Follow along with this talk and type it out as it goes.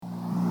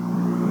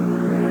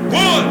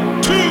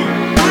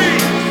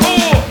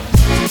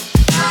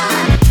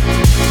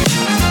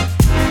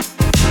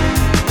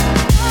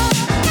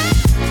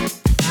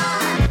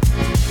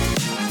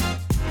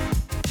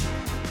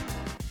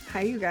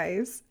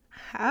guys.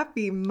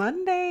 Happy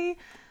Monday.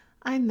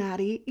 I'm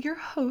Maddie, your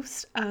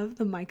host of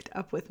the Mic'd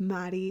Up with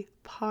Maddie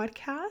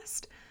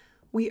podcast.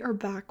 We are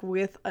back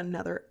with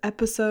another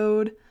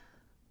episode.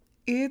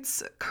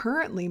 It's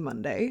currently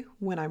Monday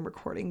when I'm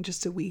recording,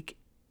 just a week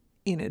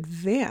in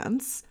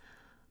advance.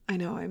 I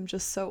know, I'm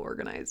just so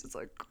organized. It's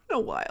like kind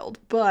of wild,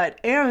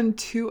 and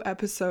 2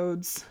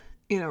 episodes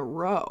in a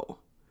row.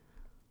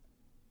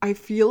 I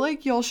feel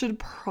like y'all should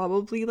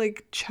probably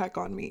check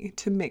on me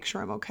to make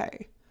sure I'm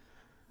okay,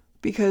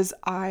 because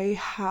I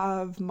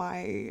have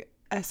my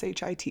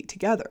SHIT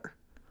together.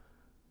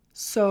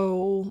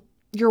 So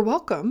you're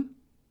welcome.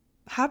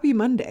 Happy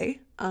Monday.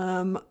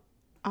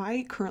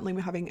 I currently am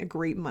having a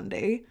great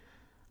Monday.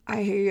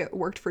 I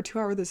worked for 2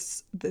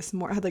 hours this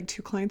morning. I had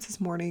 2 clients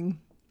this morning.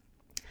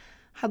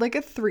 Had a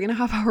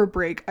 3.5 hour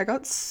break. I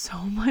got so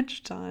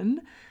much done.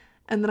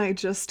 And then I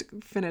just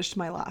finished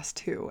my last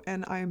 2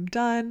 and I'm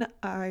done.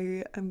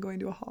 I am going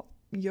to a hot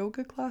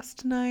yoga class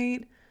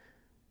tonight.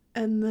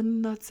 And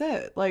then that's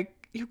it.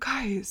 You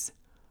guys,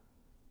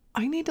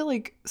 I need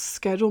to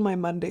schedule my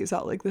Mondays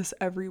out like this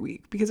every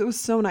week, because it was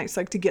so nice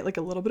to get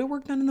a little bit of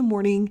work done in the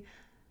morning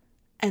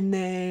and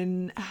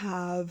then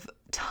have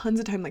tons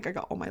of time. I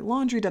got all my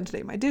laundry done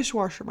today, my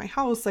dishwasher, my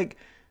house.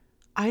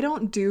 I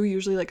don't do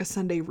usually a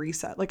Sunday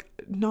reset.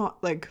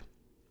 Not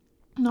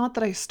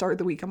that I start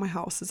the week on my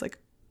house is a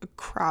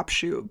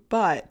crapshoot,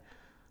 but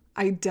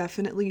I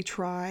definitely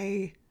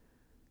try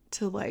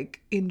to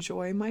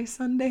enjoy my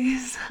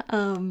Sundays.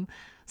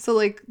 So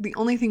the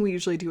only thing we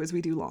usually do is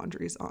we do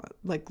laundry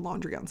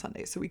on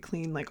Sunday. So we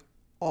clean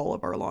all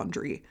of our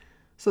laundry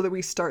so that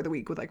we start the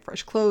week with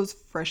fresh clothes,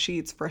 fresh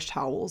sheets, fresh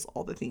towels,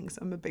 all the things.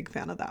 I'm a big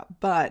fan of that.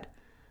 But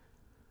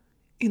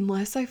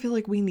unless I feel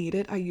we need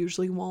it, I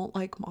usually won't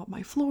mop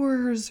my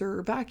floors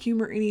or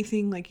vacuum or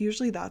anything.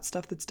 Usually that's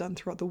stuff that's done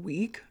throughout the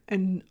week.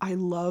 And I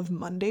love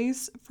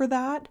Mondays for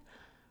that.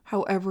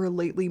 However,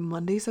 lately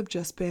Mondays have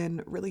just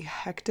been really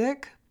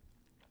hectic.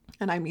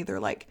 And I'm either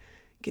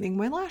getting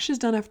my lashes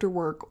done after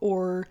work,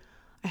 or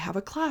I have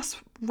a class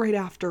right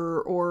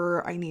after,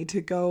 or I need to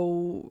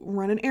go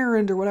run an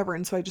errand or whatever.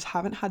 And so I just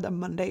haven't had a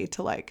Monday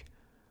to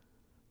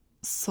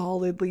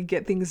solidly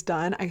get things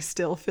done. I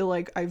still feel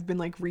like I've been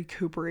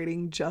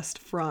recuperating just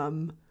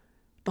from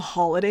the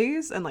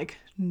holidays and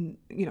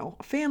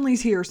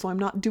family's here. So I'm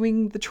not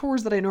doing the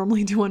chores that I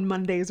normally do on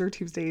Mondays or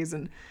Tuesdays.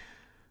 And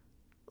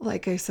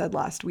like I said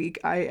last week,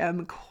 I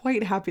am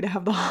quite happy to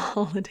have the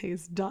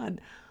holidays done.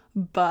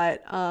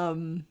 But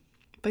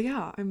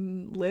yeah,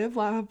 I'm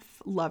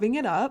loving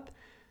it up.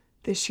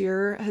 This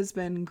year has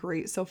been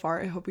great so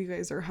far. I hope you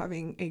guys are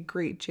having a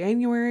great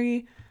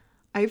January.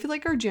 I feel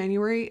like our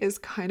January is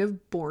kind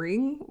of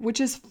boring,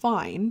 which is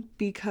fine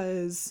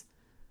because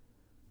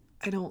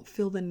I don't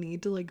feel the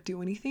need to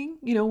do anything.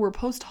 We're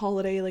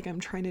post-holiday. I'm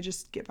trying to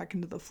just get back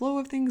into the flow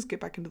of things, get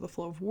back into the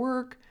flow of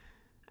work.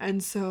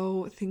 And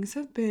so things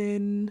have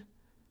been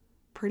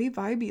pretty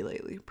vibey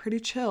lately, pretty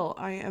chill.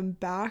 I am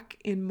back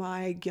in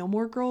my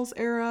Gilmore Girls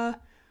era.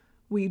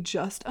 We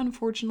just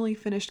unfortunately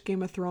finished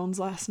Game of Thrones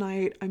last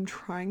night. I'm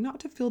trying not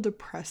to feel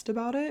depressed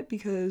about it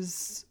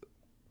because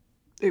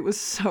it was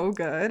so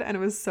good and it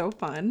was so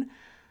fun.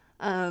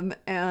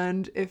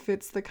 And if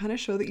it's the kind of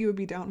show that you would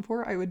be down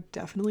for, I would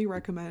definitely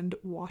recommend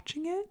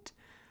watching it.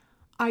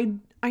 I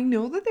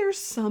know that there's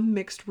some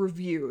mixed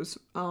reviews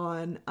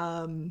on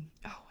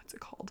what's it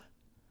called?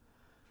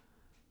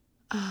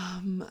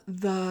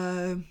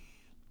 The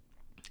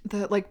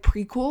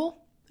prequel.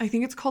 I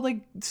think it's called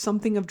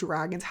something of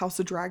dragons, House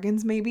of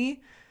Dragons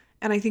maybe.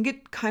 And I think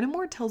it kind of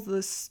more tells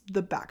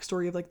the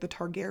backstory of the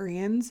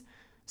Targaryens.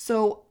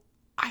 So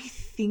I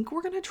think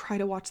we're going to try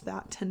to watch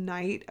that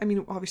tonight. I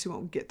mean, obviously we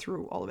won't get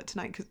through all of it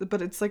tonight,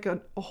 but it's a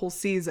whole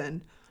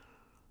season.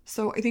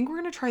 So I think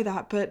we're going to try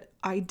that. But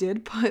I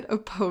did put a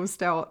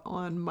post out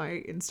on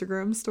my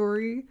Instagram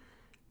story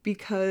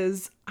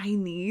because I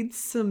need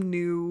some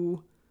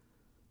new,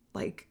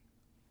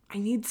 I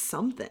need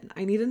something.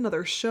 I need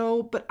another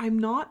show, but I'm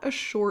not a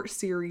short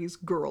series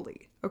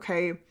girly,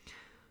 okay?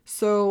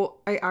 So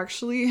I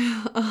actually,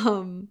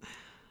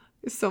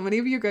 so many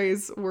of you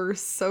guys were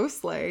so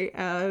slay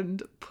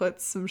and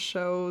put some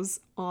shows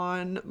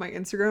on my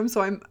Instagram.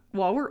 So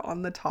while we're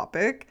on the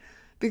topic,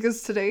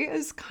 because today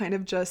is kind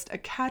of just a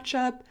catch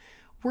up,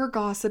 we're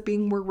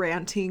gossiping, we're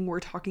ranting, we're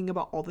talking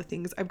about all the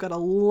things. I've got a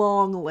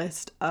long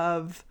list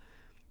of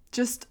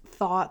just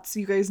thoughts.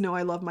 You guys know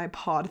I love my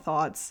pod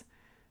thoughts.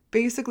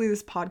 Basically,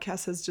 this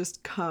podcast has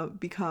just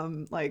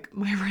become my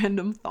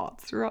random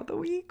thoughts throughout the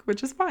week,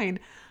 which is fine.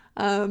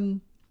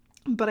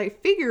 But I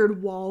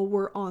figured while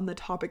we're on the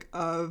topic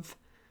of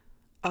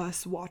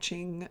us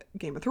watching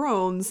Game of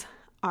Thrones,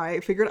 I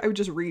figured I would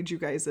just read you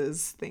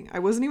guys' thing. I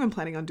wasn't even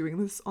planning on doing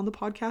this on the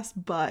podcast,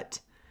 but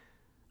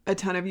a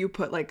ton of you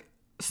put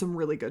some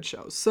really good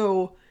shows.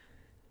 So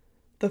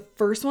the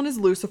first one is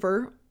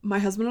Lucifer. My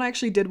husband and I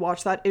actually did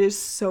watch that. It is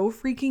so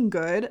freaking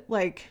good.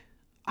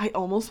 I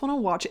almost want to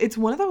watch it. It's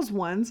one of those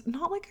ones,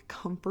 not a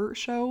comfort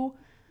show,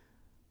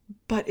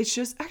 but it's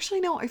just, actually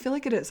no, I feel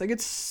like it is.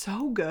 It's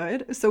so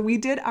good. So we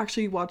did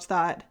actually watch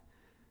that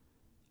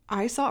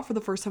I saw it for the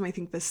first time, I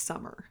think this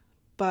summer,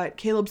 but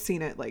Caleb's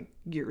seen it like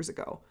years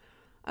ago.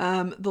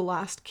 The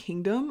Last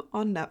Kingdom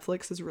on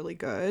Netflix is really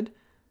good.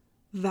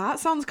 That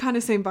sounds kind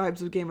of same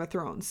vibes with Game of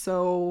Thrones,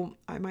 so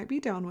I might be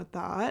down with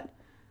that.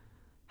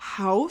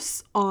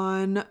 House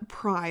on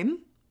Prime.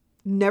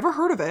 Never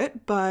heard of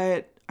it,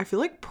 but I feel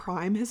like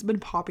Prime has been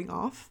popping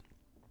off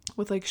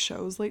with like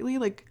shows lately.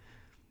 Like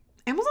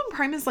Amazon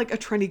Prime is like a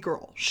trendy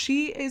girl.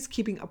 She is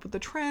keeping up with the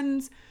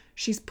trends.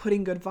 She's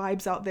putting good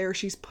vibes out there.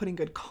 She's putting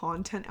good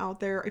content out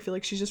there. I feel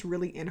like she's just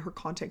really in her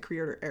content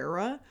creator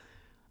era.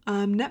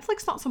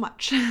 Netflix, not so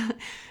much.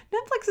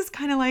 Netflix is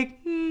kind of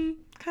like,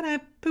 kind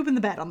of pooping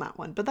the bed on that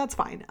one, but that's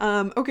fine.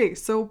 Okay,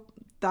 so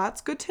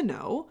that's good to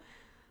know.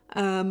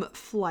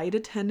 Flight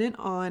Attendant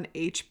on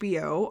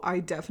HBO. I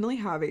definitely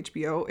have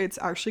HBO. It's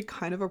actually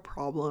kind of a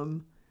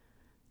problem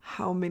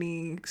how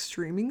many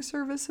streaming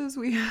services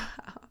we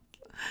have.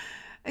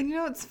 And you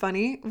know, it's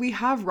funny. We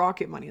have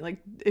Rocket Money. Like,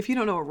 if you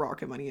don't know what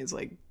Rocket Money is,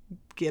 like,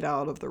 get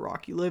out of the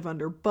rock you live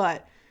under.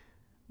 But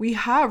we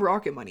have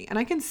Rocket Money, and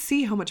I can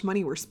see how much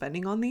money we're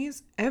spending on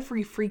these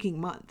every freaking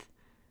month.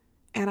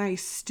 And I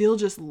still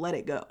just let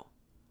it go.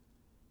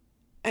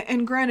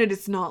 And granted,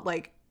 it's not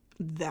like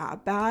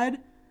that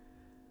bad,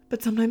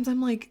 but sometimes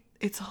I'm like,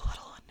 it's a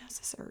little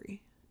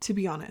unnecessary, to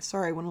be honest.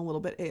 Sorry, I went a little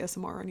bit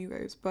ASMR on you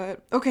guys,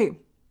 but okay.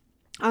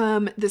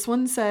 This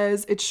one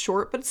says it's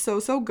short, but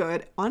so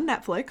good on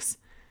Netflix.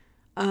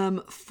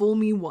 Fool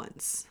Me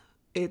Once.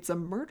 It's a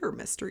murder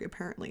mystery,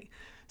 apparently.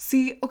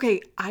 See,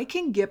 okay, I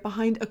can get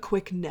behind a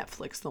quick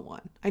Netflix the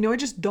one. I know I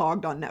just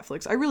dogged on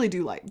Netflix. I really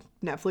do like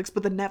Netflix,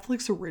 but the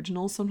Netflix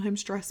originals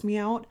sometimes stress me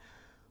out.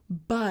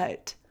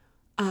 But,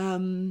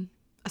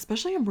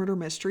 especially a murder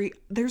mystery.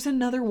 There's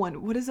another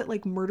one. What is it,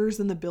 like Murders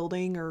in the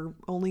Building or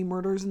Only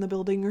Murders in the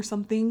Building or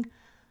something?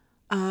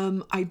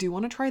 I do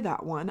want to try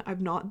that one.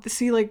 I've not,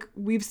 see, like,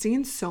 we've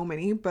seen so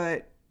many,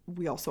 but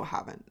we also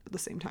haven't at the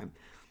same time.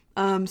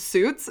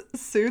 Suits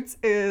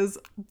is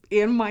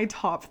in my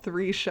top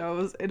 3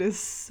 shows. It is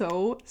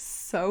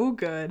so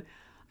good.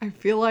 I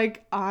feel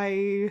like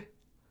I,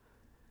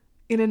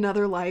 in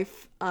another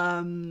life,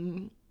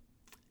 am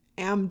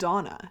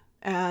Donna,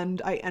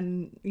 and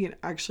you know,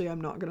 actually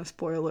I'm not going to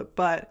spoil it,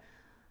 but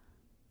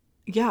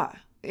yeah,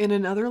 in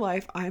another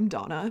life, I'm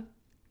Donna.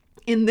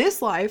 In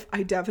this life,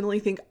 I definitely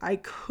think I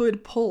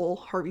could pull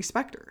Harvey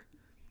Specter.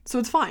 So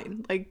it's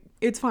fine. Like,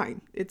 it's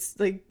fine. It's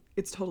like,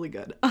 it's totally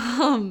good.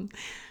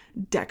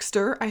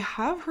 Dexter. I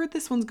have heard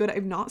this one's good.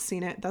 I've not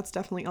seen it. That's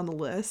definitely on the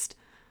list.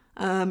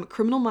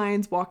 Criminal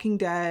Minds, Walking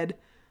Dead.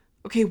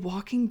 Okay,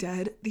 Walking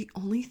Dead. The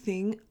only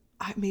thing,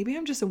 maybe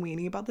I'm just a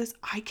weenie about this.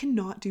 I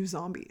cannot do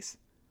zombies.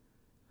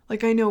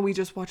 Like, I know we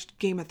just watched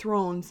Game of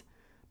Thrones,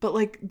 but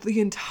like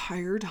the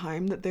entire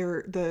time that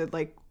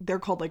they're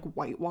called like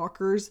White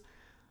Walkers.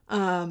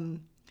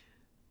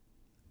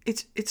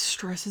 It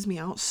stresses me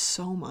out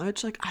so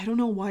much. Like, I don't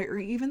know why, or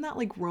even that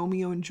like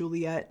Romeo and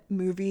Juliet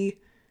movie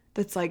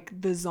that's like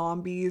the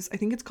zombies. I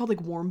think it's called like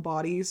Warm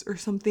Bodies or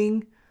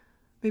something.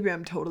 Maybe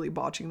I'm totally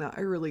botching that.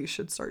 I really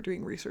should start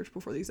doing research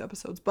before these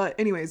episodes. But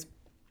anyways,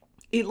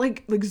 it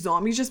like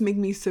zombies just make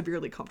me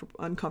severely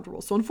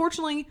uncomfortable. So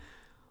unfortunately,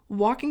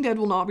 Walking Dead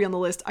will not be on the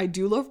list. I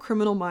do love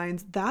Criminal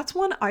Minds. That's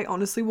one I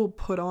honestly will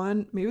put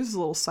on. Maybe this is a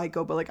little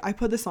psycho, but like I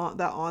put that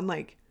on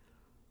like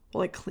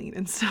clean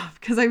and stuff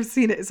because I've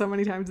seen it so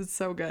many times. It's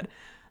so good.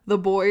 The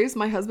Boys.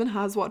 My husband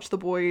has watched The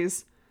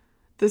Boys.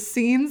 The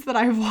scenes that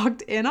I've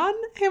walked in on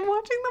him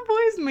watching The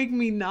Boys make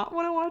me not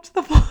want to watch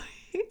The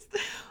Boys.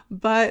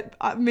 But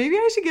maybe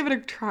I should give it a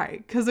try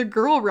because a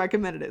girl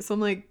recommended it. So I'm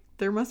like,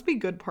 there must be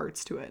good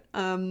parts to it.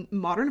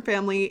 Modern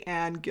Family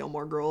and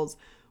Gilmore Girls.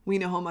 We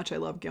know how much I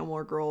love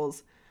Gilmore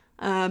Girls.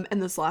 And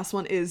this last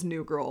one is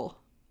New Girl.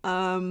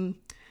 I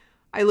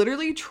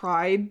literally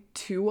tried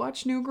to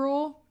watch New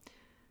Girl,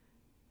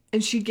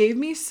 and she gave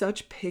me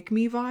such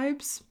pick-me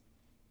vibes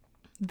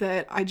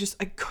that I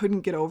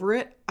couldn't get over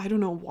it. I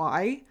don't know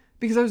why,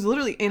 because I was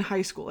literally in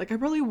high school. Like, I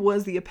probably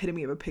was the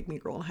epitome of a pick-me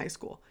girl in high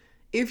school.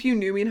 If you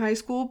knew me in high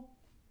school,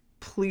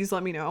 please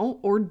let me know,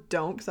 or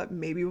don't, because that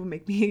maybe will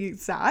make me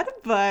sad.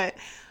 But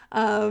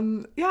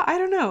yeah, I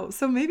don't know.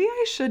 So maybe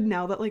I should,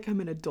 now that like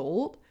I'm an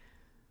adult,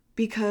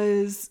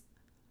 because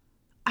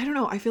I don't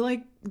know, I feel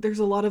like there's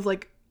a lot of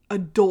like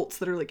adults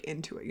that are like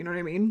into it, you know what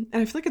I mean?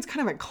 And I feel like it's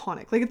kind of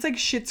iconic. Like, it's like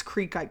Schitt's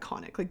Creek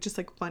iconic, like just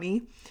like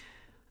funny.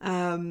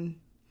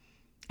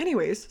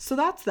 Anyways, so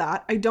that's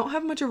that. I don't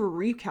have much of a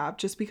recap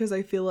just because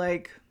I feel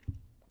like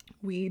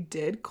we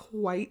did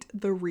quite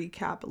the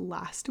recap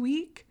last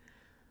week.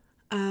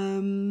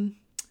 Yeah.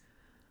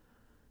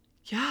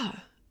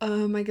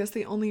 I guess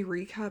the only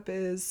recap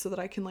is so that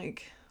I can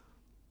like,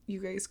 you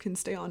guys can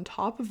stay on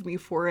top of me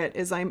for it,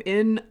 is I'm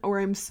in,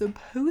 or I'm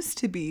supposed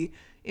to be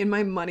in,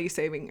 my money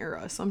saving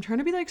era. So I'm trying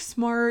to be like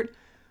smart.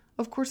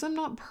 Of course I'm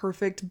not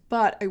perfect,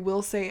 but I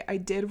will say I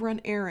did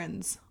run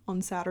errands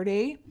on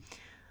Saturday.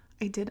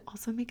 I did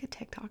also make a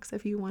TikTok, so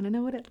if you want to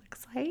know what it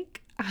looks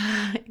like,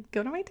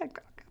 go to my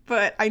TikTok.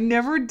 But I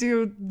never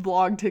do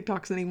vlog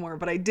TikToks anymore,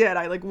 but I did.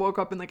 I like woke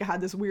up and like I had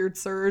this weird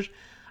surge.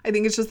 I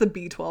think it's just the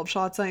B12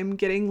 shots I'm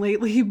getting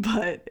lately,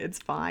 but it's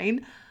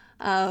fine.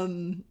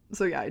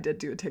 So yeah, I did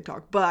do a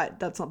TikTok, but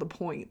that's not the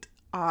point.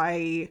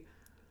 I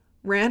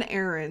ran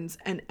errands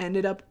and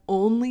ended up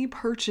only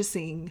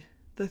purchasing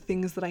the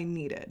things that I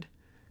needed.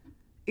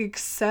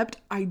 Except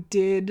I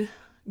did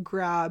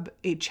grab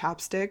a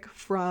chapstick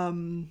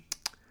from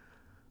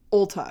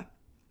Ulta.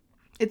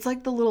 It's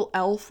like the little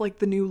e.l.f., like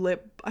the new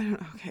lip, I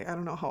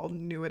don't know how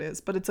new it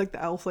is, but it's like the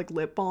e.l.f. like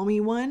lip balmy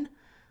one.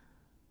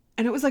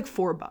 And it was like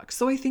 $4.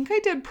 So I think I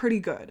did pretty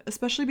good,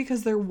 especially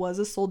because there was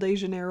a Sol de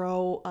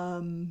Janeiro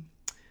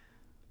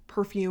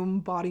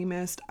perfume body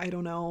mist. I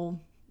don't know.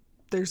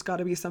 There's got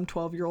to be some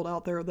 12-year-old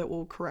out there that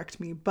will correct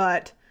me,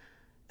 and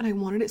I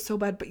wanted it so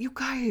bad. But you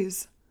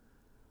guys,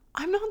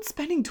 I'm not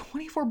spending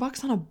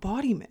 $24 on a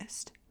body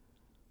mist.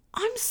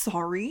 I'm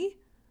sorry.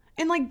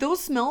 And like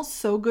those smell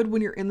so good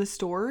when you're in the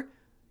store.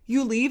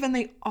 You leave and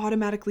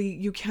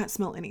you can't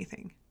smell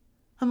anything.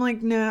 I'm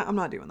like, nah, I'm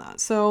not doing that.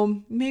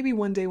 So maybe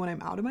one day when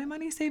I'm out of my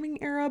money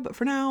saving era, but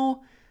for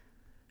now,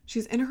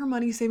 she's in her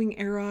money saving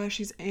era.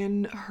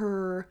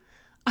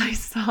 I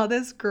saw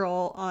this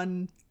girl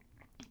on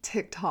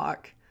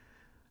TikTok,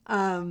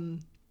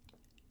 and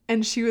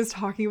she was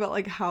talking about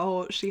like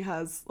how she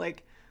has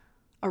like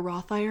a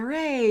Roth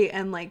IRA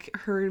and like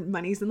her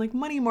money's in like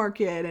money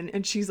market,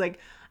 and she's like,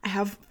 I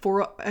have a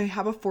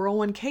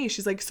 401k.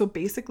 She's like, so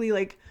basically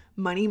like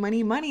money,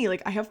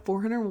 like I have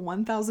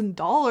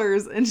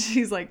 $401,000, and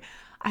she's like,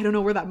 I don't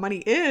know where that money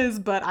is,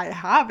 but I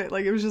have it.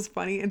 Like, it was just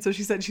funny. And so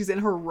she said she's in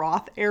her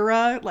Roth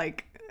era,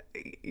 like,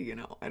 I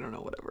don't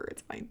know, whatever,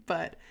 it's fine.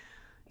 But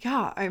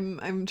yeah,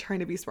 I'm trying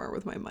to be smart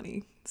with my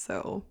money.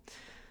 So,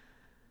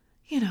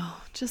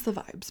 just the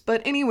vibes.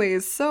 But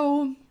anyways,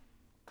 so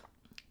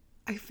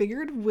I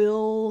figured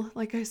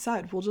like I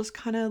said, we'll just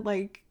kind of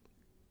like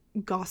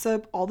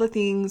gossip all the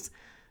things.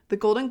 The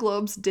Golden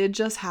Globes did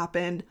just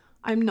happen.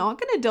 I'm not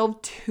going to delve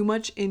too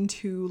much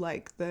into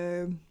like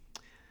the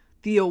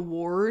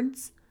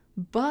awards,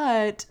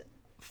 but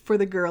for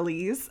the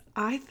girlies,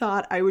 I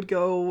thought I would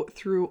go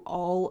through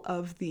all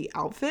of the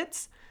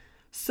outfits.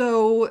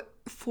 So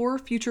for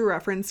future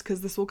reference, because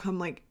this will come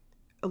like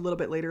a little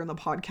bit later in the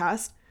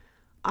podcast,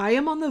 I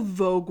am on the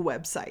Vogue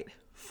website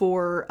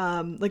for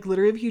like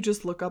literally if you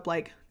just look up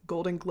like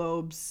Golden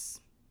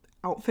Globes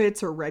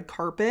outfits or red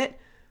carpet,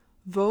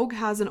 Vogue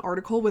has an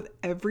article with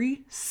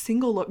every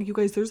single look. You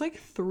guys, there's like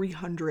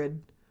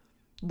 300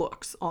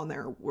 looks on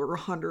there, or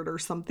 100 or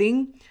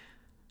something.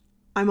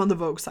 I'm on the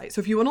Vogue site.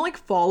 So if you want to like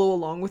follow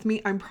along with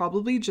me, I'm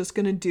probably just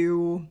going to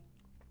do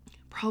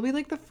probably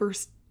like the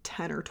first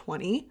 10 or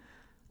 20.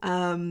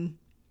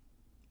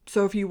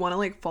 So if you want to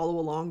like follow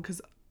along,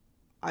 because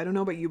I don't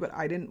know about you, but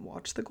I didn't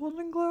watch the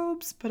Golden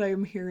Globes, but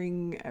I'm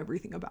hearing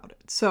everything about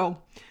it. So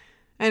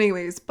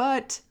anyways,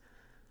 but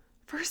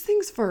first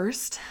things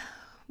first,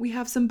 we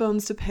have some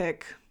bones to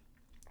pick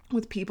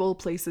with people,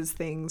 places,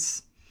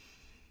 things.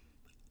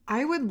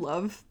 I would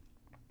love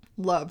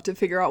to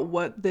figure out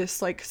what this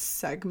like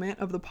segment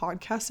of the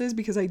podcast is,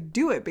 because I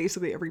do it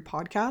basically every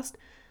podcast.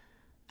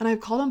 And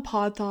I've called them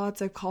pod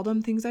thoughts. I've called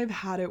them things I've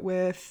had it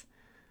with,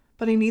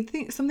 but I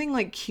need something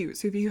like cute.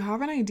 So if you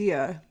have an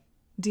idea,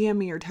 DM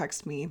me or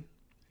text me,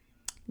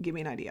 give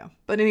me an idea.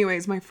 But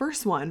anyways, my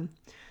first one,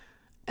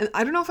 and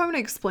I don't know if I'm going to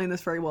explain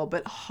this very well,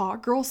 but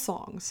hot girl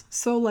songs.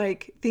 So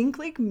like, think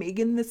like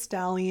Megan Thee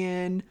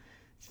Stallion,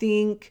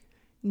 think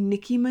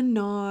Nicki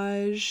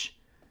Minaj,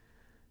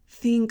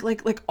 think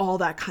like all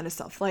that kind of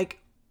stuff. Like,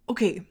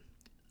 okay,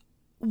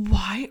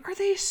 why are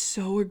they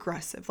so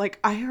aggressive? Like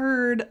I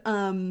heard,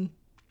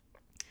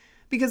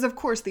 because of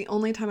course the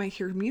only time I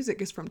hear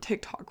music is from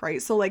TikTok,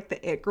 right? So like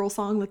the It Girl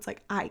song that's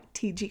like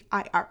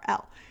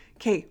ITGIRL.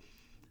 Okay,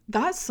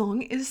 that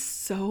song is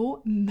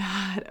so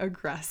mad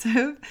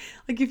aggressive.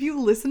 Like if you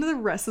listen to the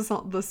rest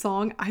of the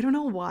song, I don't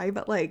know why,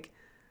 but like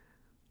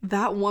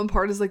that one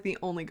part is like the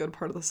only good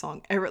part of the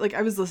song ever. Like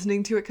I was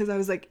listening to it because I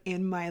was like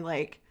in my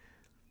like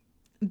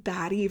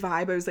baddie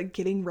vibe. I was like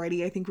getting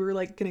ready. I think we were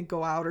like gonna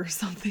go out or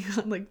something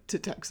on like to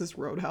Texas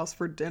Roadhouse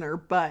for dinner,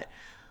 but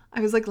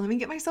I was like, let me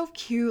get myself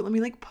cute. Let me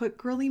like put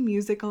girly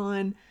music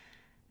on.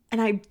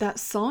 And that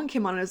song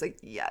came on and I was like,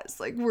 yes,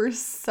 like we're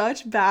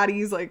such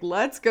baddies. Like,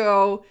 let's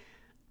go.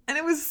 And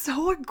it was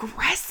so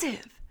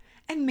aggressive.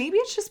 And maybe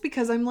it's just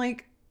because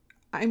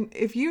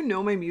if you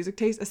know my music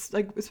taste,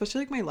 like, especially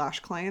like my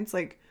lash clients,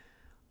 like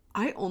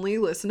I only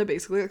listen to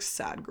basically like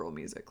sad girl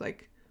music,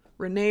 like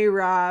Renee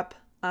Rapp,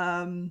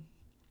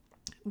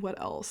 what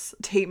else?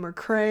 Tate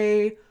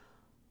McRae,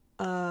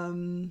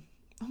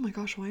 oh my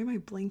gosh, why am I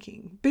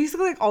blanking?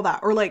 Basically like all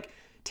that, or like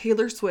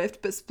Taylor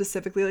Swift, but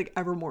specifically like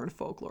Evermore and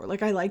Folklore.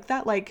 Like I like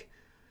that, like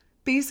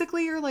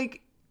basically you're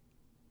like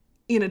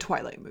in a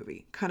Twilight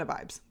movie kind of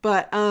vibes.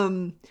 But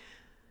and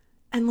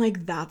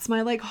like that's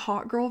my like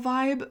hot girl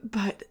vibe,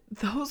 but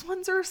those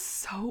ones are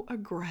so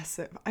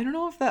aggressive. I don't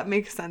know if that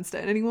makes sense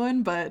to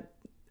anyone, but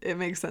it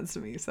makes sense to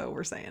me, so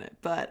we're saying it.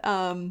 But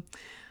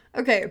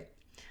okay,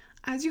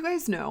 as you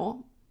guys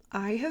know,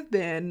 I've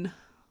been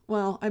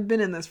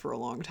in this for a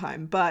long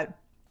time, but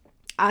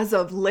as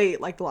of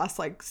late, like the last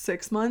like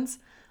 6 months,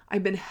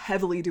 I've been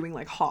heavily doing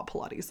like hot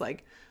Pilates.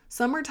 Like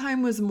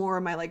summertime was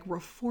more my like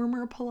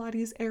reformer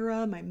Pilates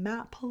era, my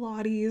mat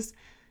Pilates.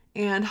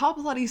 And hot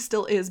Pilates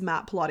still is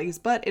mat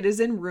Pilates, but it is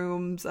in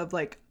rooms of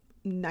like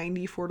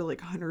 94 to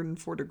like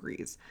 104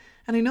 degrees.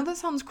 And I know that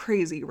sounds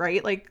crazy,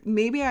 right? Like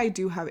maybe I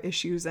do have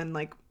issues and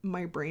like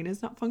my brain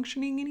is not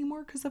functioning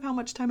anymore because of how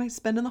much time I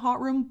spend in the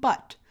hot room,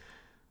 but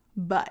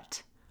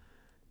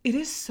it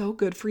is so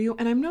good for you.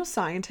 And I'm no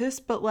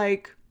scientist, but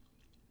like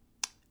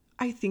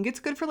I think it's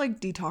good for like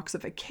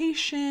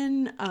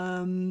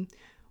detoxification,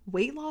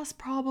 weight loss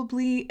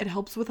probably. It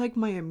helps with like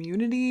my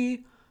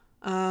immunity,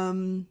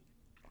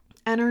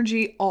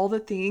 energy, all the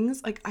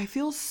things. Like I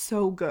feel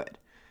so good.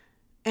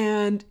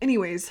 And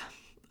anyways,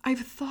 I've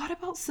thought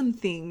about some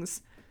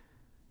things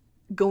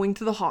going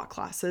to the hot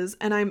classes,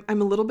 and I'm a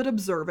little bit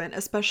observant,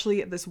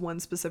 especially at this one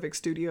specific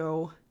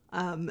studio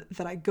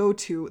that I go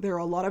to. There are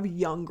a lot of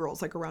young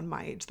girls like around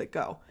my age that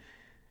go.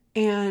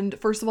 And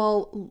first of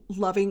all,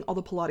 loving all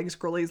the Pilates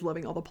girlies,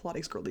 loving all the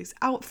Pilates girlies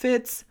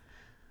outfits.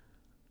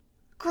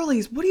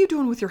 Girlies, what are you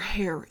doing with your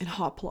hair in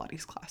hot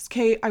Pilates class?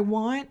 Okay,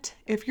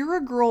 if you're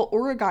a girl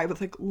or a guy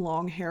with like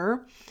long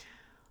hair,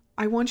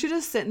 I want you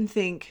to sit and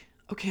think,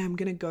 okay, I'm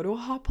going to go to a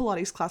hot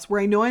Pilates class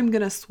where I know I'm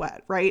going to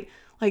sweat, right?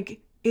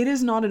 Like it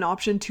is not an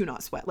option to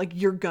not sweat. Like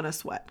you're going to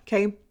sweat,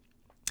 okay?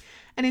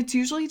 And it's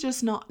usually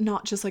just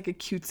not just like a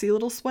cutesy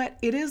little sweat.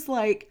 It is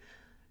like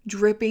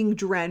dripping,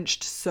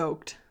 drenched,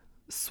 soaked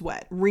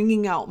sweat,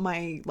 wringing out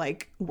my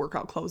like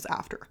workout clothes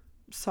after.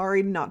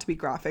 Sorry not to be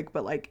graphic,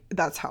 but like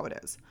that's how it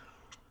is.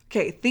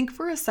 Okay, think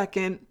for a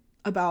second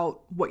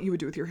about what you would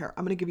do with your hair.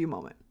 I'm going to give you a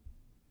moment.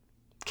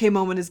 Okay,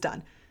 moment is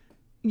done.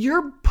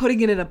 You're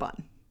putting it in a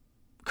bun,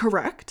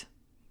 correct?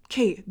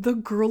 Okay, the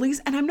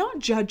girlies, and I'm not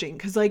judging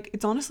because like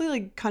it's honestly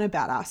like kind of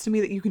badass to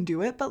me that you can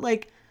do it, but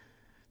like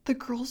the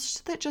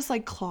girls that just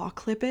like claw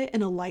clip it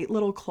in a light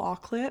little claw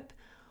clip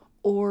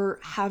or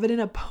have it in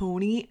a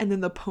pony and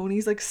then the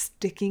pony's like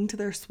sticking to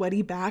their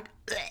sweaty back.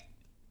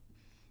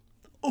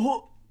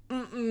 Oh,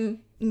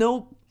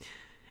 nope.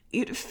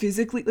 It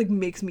physically like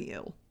makes me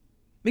ill.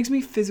 Makes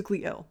me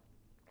physically ill.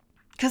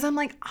 Because I'm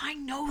like, I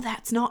know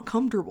that's not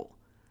comfortable.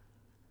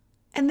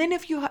 And then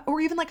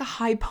or even like a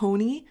high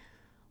pony,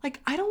 like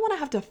I don't want to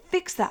have to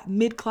fix that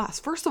mid-class.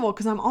 First of all,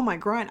 because I'm on my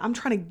grind. I'm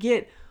trying to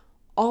do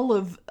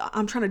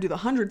the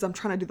hundreds. I'm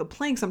trying to do the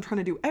planks. I'm trying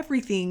to do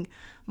everything.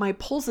 My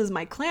pulses,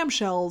 my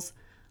clamshells.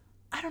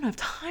 I don't have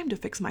time to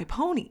fix my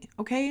pony,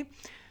 okay?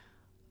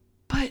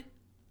 But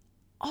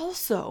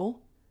also,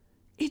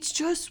 it's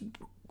just,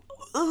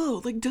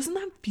 like, doesn't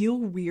that feel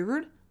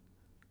weird?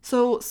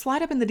 So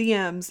slide up in the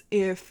DMs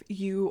if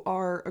you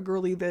are a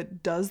girly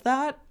that does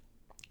that,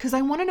 because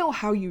I want to know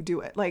how you do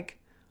it. Like,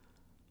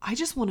 I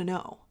just want to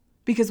know.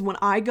 Because when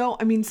I go,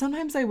 I mean,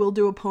 sometimes I will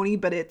do a pony,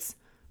 but it's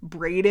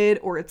braided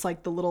or it's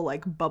like the little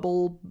like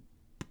bubble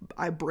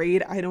I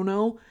braid, I don't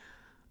know.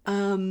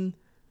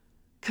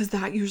 Because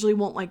that usually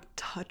won't like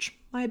touch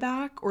my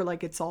back or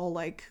like it's all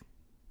like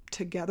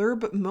together,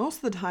 but most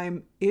of the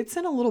time it's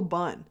in a little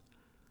bun.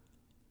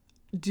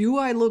 Do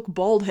I look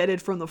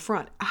bald-headed from the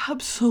front?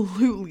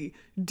 Absolutely.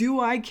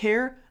 Do I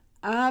care?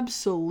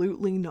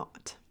 Absolutely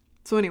not.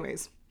 So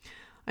anyways,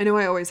 I know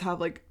I always have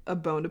like a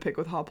bone to pick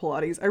with hot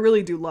Pilates. I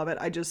really do love it.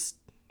 I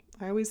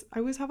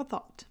always have a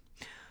thought.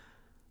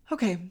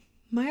 Okay,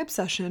 my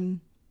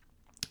obsession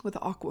with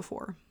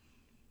Aquaphor.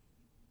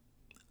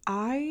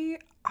 I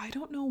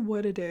don't know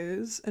what it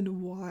is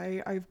and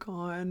why I've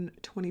gone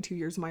 22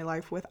 years of my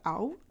life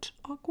without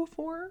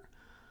Aquaphor.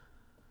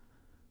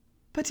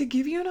 But to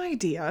give you an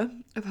idea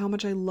of how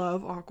much I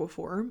love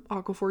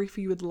Aquaphor, if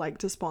you would like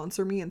to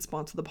sponsor me and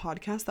sponsor the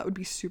podcast, that would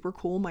be super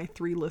cool. My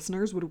 3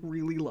 listeners would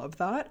really love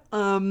that.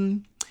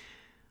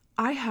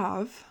 I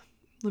have,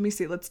 let me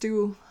see, let's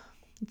do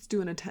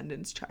an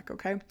attendance check,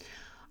 okay?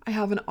 I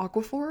have an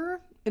Aquaphor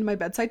in my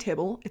bedside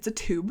table. It's a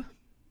tube.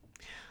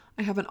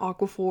 I have an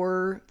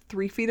Aquaphor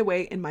 3 feet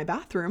away in my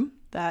bathroom.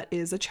 That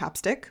is a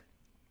chapstick.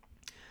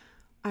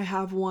 I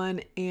have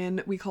one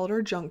we call it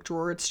our junk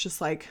drawer. It's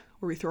just like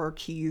where we throw our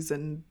keys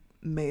and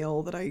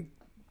mail that I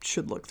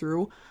should look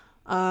through.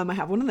 I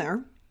have one in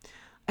there.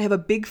 I have a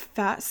big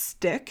fat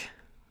stick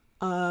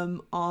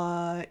in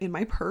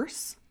my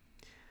purse.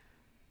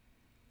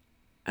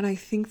 And I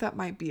think that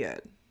might be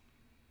it.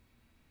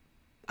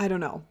 I don't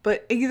know.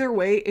 But either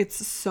way,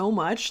 it's so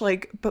much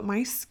but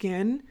my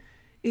skin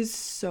is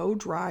so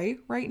dry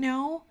right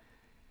now.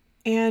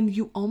 And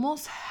you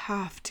almost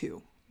have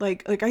to.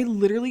 Like I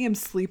literally am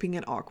sleeping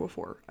in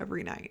Aquaphor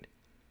every night.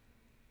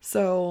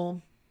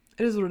 So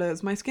it is what it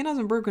is. My skin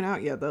hasn't broken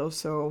out yet though,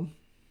 so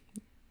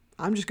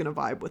I'm just gonna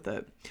vibe with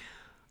it.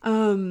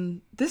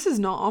 This is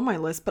not on my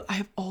list, but I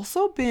have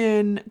also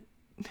been,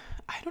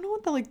 I don't know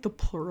what the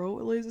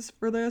plural is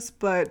for this,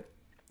 but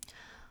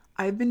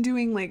I've been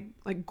doing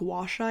like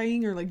gua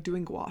shying or like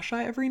doing gua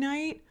shy every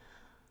night.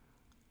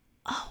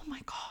 Oh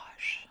my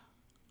gosh.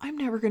 I'm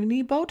never gonna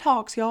need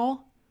Botox,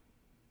 y'all.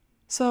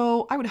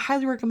 So I would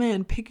highly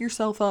recommend pick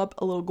yourself up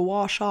a little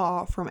gua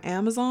sha from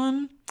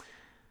Amazon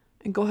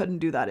and go ahead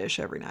and do that ish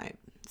every night.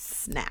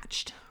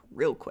 Snatched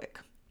real quick.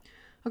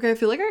 Okay, I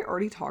feel like I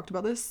already talked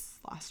about this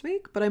last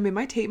week, but I'm in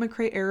my Tate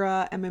McRae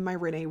era. I'm in my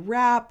Renee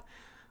Rapp.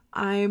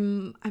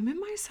 I'm in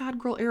my sad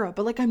girl era,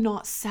 but like I'm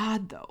not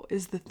sad though,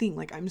 is the thing.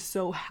 Like I'm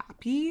so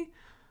happy,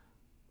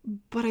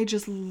 but I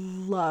just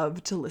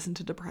love to listen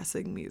to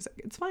depressing music.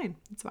 It's fine.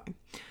 It's fine.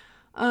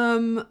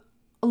 Um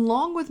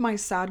Along with my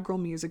sad girl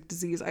music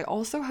disease, I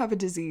also have a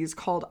disease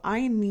called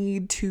I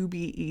need to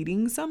be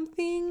eating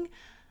something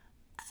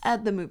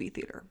at the movie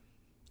theater.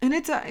 And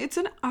it's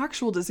an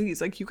actual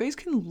disease. Like you guys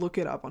can look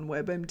it up on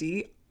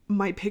WebMD.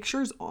 My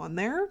picture's on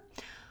there.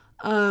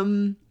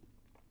 Um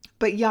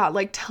but yeah,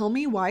 like tell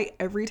me why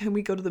every time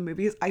we go to the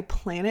movies, I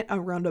plan it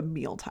around a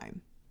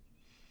mealtime.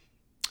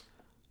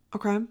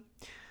 Okay?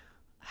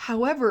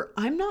 However,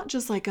 I'm not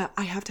just like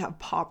I have to have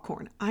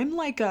popcorn. I'm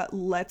like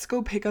let's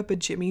go pick up a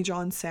Jimmy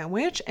John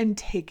sandwich and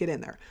take it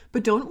in there.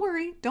 But don't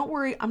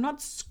worry. I'm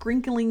not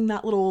sprinkling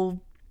that little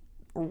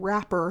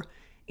wrapper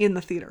in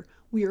the theater.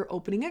 We are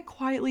opening it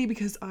quietly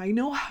because I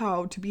know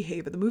how to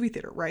behave at the movie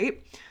theater,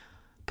 right?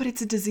 But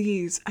it's a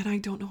disease and I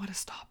don't know how to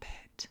stop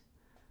it.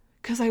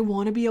 Cuz I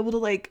want to be able to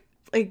like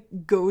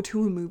go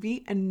to a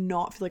movie and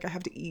not feel like I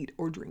have to eat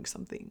or drink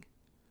something.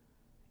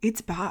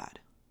 It's bad.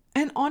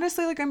 And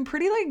honestly, like I'm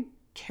pretty like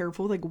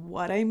careful like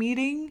what I'm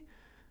eating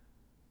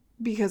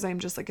because I'm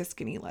just like a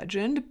skinny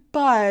legend,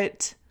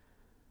 but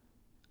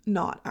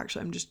not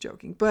actually, I'm just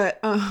joking.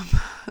 But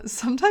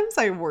sometimes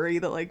I worry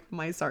that like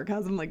my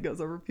sarcasm like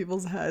goes over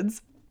people's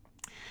heads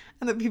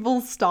and that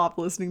people stop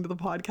listening to the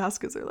podcast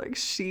because they're like,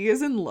 she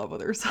is in love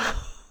with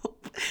herself.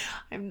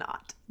 I'm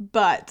not.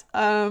 But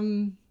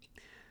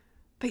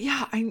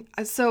yeah,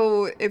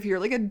 so if you're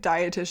like a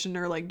dietitian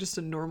or like just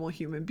a normal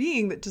human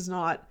being that does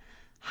not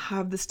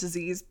have this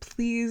disease,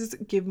 please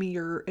give me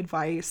your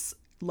advice,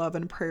 love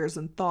and prayers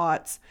and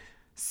thoughts.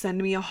 Send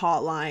me a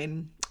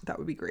hotline. That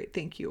would be great.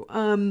 Thank you.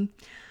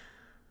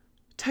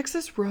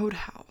 Texas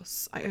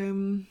Roadhouse.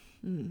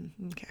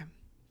 Okay.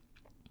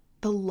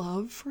 The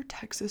love for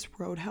Texas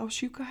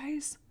Roadhouse, you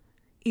guys,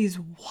 is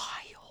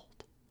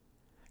wild.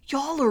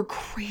 Y'all are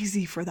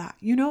crazy for that.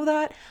 You know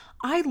that?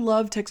 I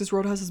love Texas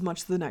Roadhouse as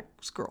much as the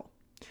next girl.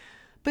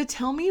 But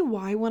tell me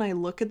why when I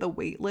look at the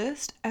wait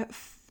list at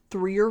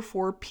 3 or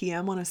 4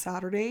 p.m. on a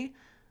Saturday,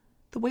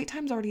 the wait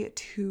time's already at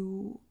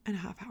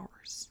 2.5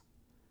 hours.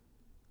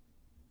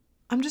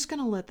 I'm just going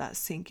to let that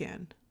sink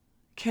in.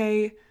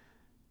 Okay?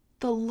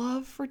 The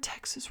love for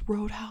Texas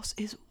Roadhouse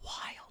is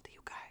wild, you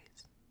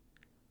guys.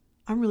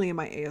 I'm really in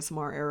my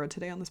ASMR era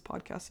today on this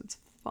podcast. It's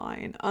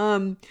fine.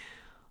 On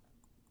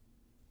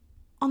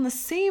the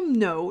same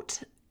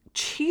note,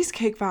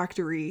 Cheesecake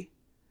Factory,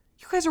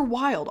 you guys are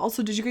wild.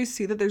 Also, did you guys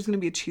see that there's going to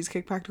be a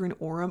Cheesecake Factory in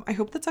Orem? I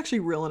hope that's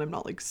actually real and I'm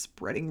not like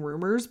spreading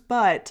rumors,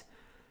 but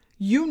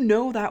you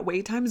know that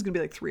wait time is going to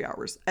be like 3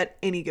 hours at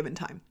any given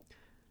time.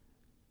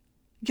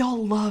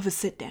 Y'all love a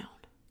sit down.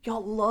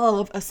 Y'all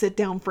love a sit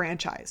down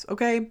franchise,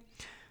 okay?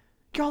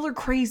 Y'all are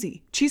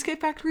crazy.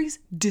 Cheesecake Factory's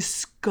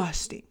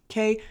disgusting,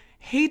 okay?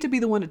 Hate to be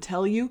the one to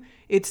tell you,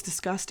 it's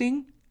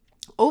disgusting.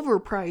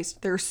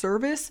 Overpriced. Their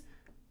service,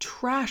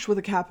 trash with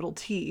a capital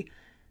T.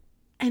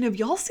 And have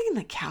y'all seen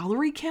the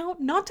calorie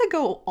count? Not to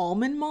go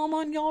almond mom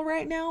on y'all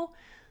right now,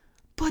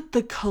 but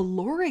the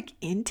caloric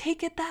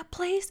intake at that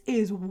place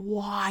is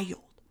wild.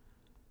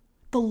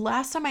 The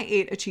last time I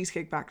ate a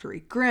Cheesecake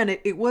Factory, granted,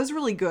 it was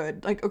really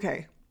good. Like,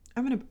 okay,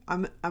 I'm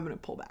gonna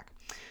pull back.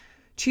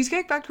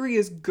 Cheesecake Factory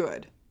is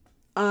good,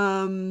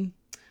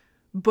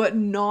 but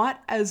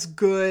not as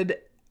good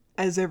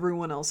as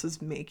everyone else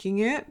is making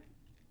it.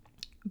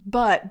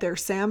 But their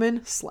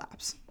salmon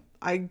slaps.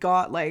 I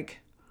got like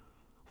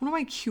one of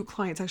my cute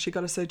clients actually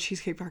got us a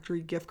Cheesecake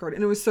Factory gift card,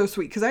 and it was so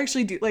sweet because I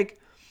actually do like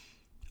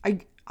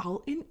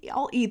I'll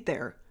eat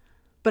there.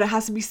 But it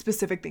has to be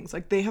specific things.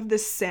 Like they have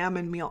this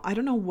salmon meal. I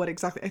don't know what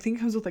exactly. I think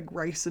it comes with like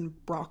rice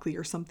and broccoli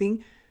or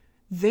something.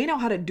 They know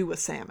how to do a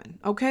salmon,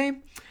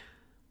 okay?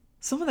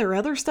 Some of their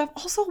other stuff.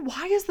 Also,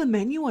 why is the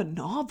menu a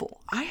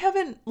novel? I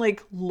haven't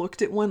like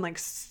looked at one like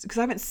because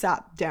I haven't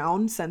sat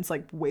down since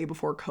like way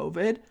before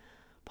COVID.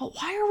 But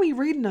why are we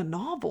reading a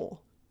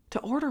novel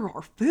to order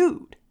our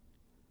food?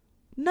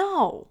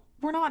 No,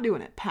 we're not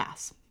doing it.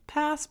 Pass.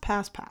 Pass,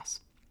 pass,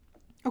 pass.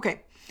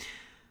 Okay.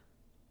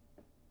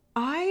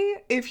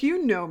 If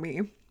you know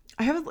me,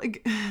 I have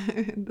like,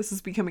 this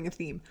is becoming a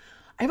theme.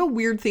 I have a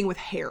weird thing with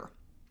hair.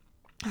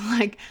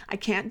 Like, I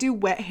can't do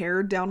wet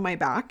hair down my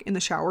back in the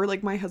shower.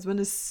 Like, my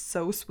husband is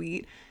so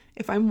sweet.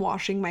 If I'm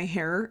washing my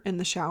hair in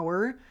the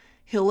shower,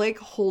 he'll like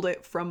hold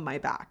it from my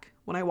back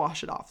when I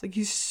wash it off. Like,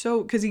 he's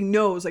so, because he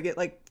knows like it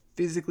like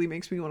physically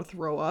makes me want to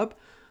throw up.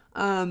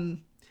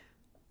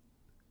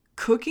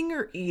 Cooking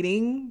or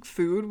eating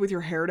food with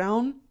your hair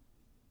down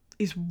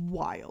is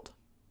wild.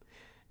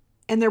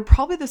 And they're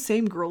probably the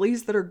same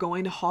girlies that are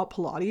going to hot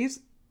Pilates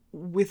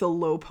with a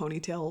low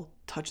ponytail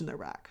touching their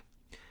back.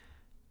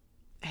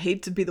 I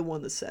hate to be the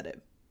one that said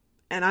it.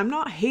 And I'm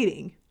not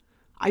hating.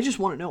 I just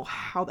want to know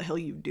how the hell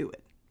you do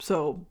it.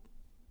 So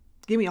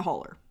give me a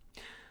holler.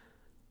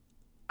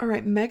 All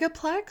right,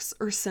 Megaplex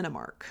or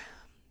Cinemark?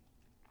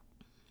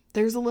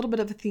 There's a little bit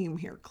of a theme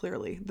here,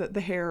 clearly.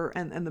 The hair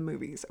and the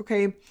movies,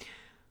 okay?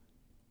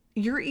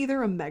 you're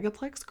either a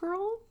Megaplex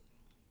girl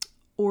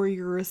or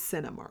you're a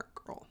Cinemark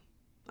girl.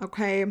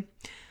 Okay?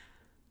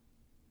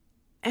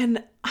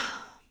 And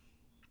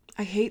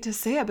I hate to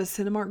say it, but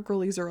Cinemark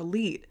girlies are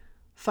elite.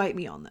 Fight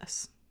me on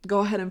this. Go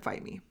ahead and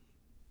fight me.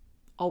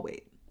 I'll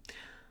wait.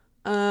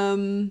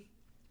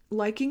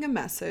 Liking a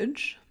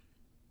message.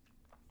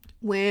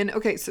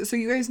 So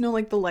you guys know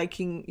like the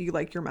liking, you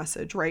like your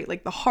message, right?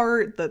 Like the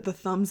heart, the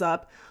thumbs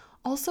up.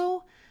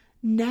 Also,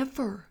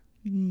 never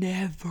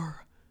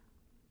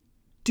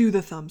do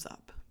the thumbs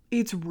up.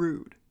 It's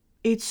rude.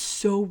 It's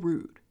so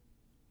rude.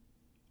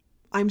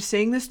 I'm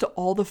saying this to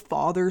all the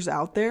fathers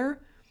out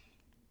there.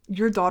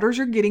 Your daughters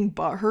are getting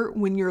butthurt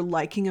when you're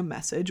liking a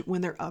message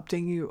when they're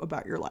updating you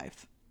about your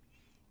life.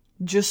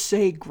 Just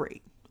say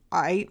great.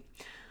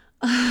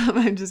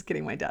 I'm just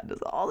kidding. My dad does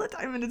it all the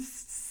time and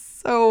it's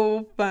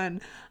so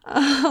fun.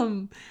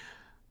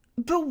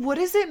 But what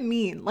does it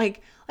mean?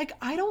 Like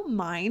I don't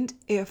mind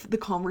if the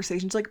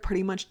conversation's like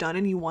pretty much done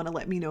and you want to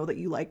let me know that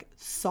you like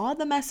saw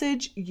the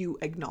message, you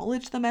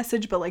acknowledge the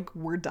message, but like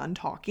we're done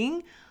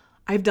talking.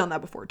 I've done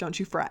that before. Don't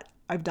you fret.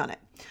 I've done it.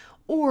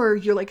 Or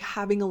you're like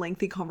having a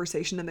lengthy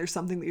conversation and there's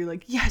something that you're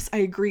like, yes, I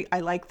agree. I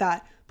like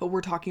that. But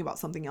we're talking about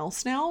something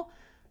else now.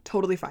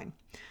 Totally fine.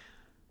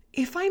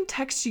 If I'm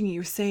texting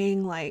you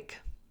saying like,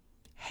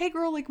 hey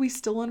girl, like we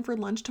still on for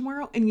lunch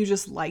tomorrow, and you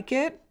just like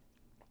it,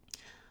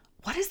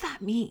 what does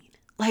that mean?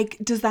 Like,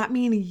 does that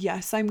mean,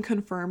 yes, I'm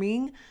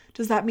confirming?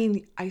 Does that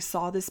mean I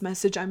saw this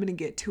message, I'm going to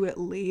get to it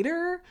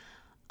later?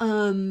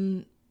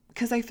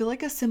 Because I feel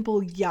like a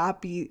simple, yeah,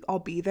 I'll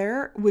be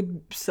there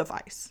would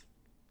suffice.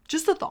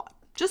 Just a thought.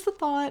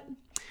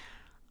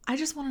 I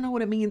just want to know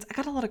what it means. I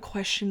got a lot of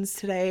questions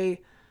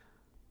today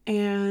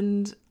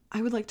and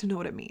I would like to know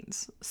what it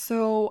means.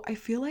 So I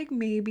feel like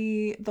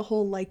maybe the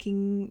whole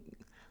liking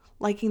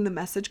the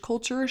message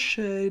culture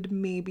should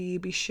maybe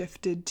be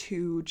shifted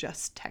to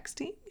just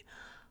texting.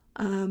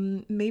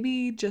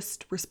 Maybe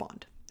just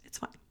respond. It's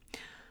fine.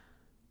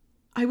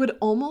 I would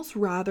almost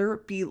rather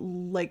be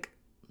like,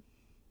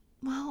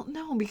 well,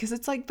 no, because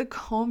it's like the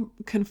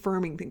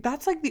confirming thing.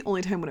 That's like the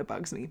only time when it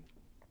bugs me.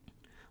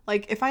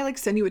 Like if I like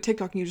send you a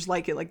TikTok and you just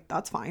like it, like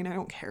that's fine. I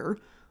don't care.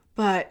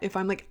 But if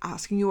I'm like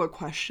asking you a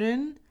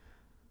question,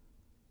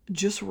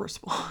 just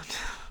respond.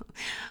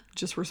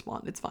 Just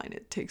respond. It's fine.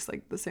 It takes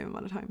like the same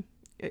amount of time.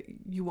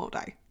 You won't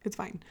die. It's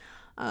fine.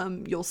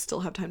 You'll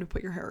still have time to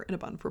put your hair in a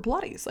bun for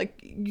Pilates. Like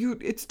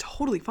it's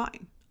totally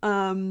fine.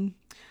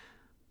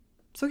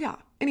 So yeah.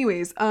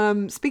 Anyways,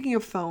 speaking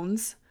of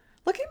phones,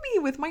 look at me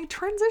with my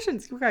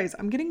transitions. You guys,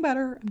 I'm getting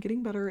better.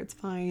 It's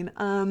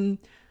fine.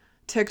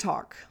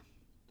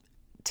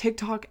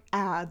 TikTok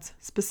ads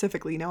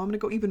specifically. Now I'm going to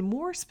go even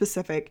more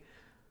specific.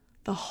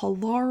 The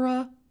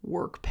Halara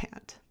work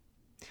pant.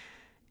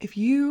 If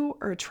you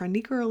are a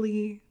trendy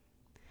girly,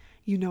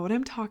 you know what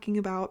I'm talking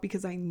about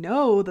because I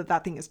know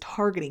that thing is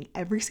targeting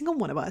every single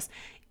one of us.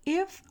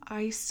 If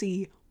I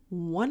see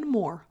one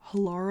more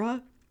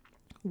Halara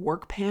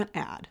work pant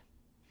ad,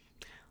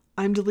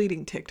 I'm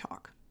deleting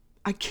TikTok.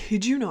 I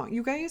kid you not,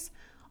 you guys.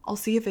 I'll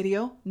see a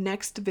video,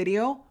 next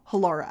video,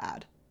 Halara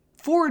ad.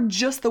 For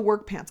just the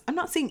work pants. I'm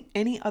not seeing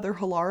any other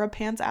Halara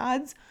pants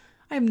ads.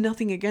 I have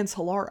nothing against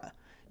Halara.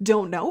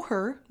 Don't know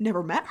her,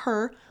 never met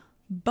her,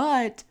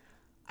 but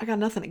I got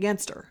nothing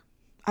against her.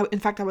 In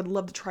fact, I would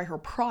love to try her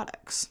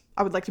products.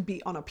 I would like to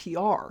be on a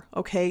PR,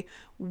 okay?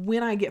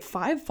 When I get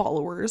 5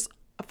 followers,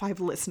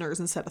 5 listeners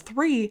instead of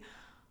 3,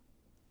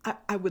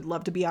 I would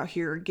love to be out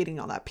here getting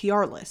on that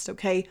PR list,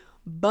 okay?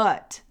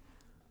 But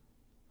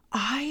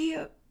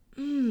I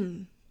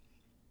don't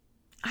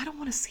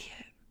want to see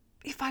it.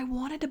 If I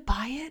wanted to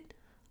buy it,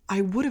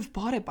 I would have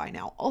bought it by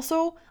now.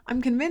 Also,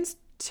 I'm convinced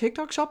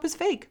TikTok shop is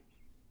fake.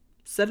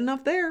 Said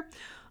enough there.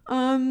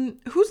 Who's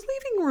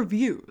leaving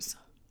reviews?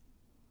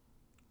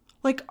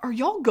 Like, are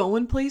y'all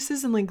going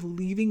places and like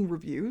leaving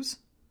reviews?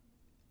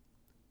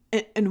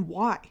 And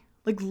why?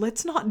 Like,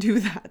 let's not do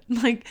that.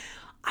 Like,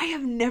 I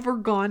have never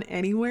gone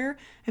anywhere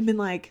and been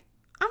like,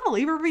 I'm gonna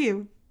leave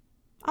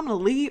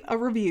a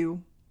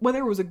review. Whether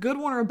it was a good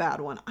one or a bad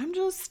one. I'm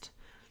just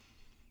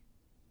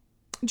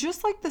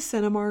like the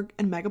Cinemark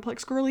and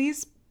Megaplex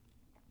girlies,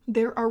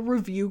 there are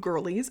review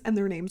girlies and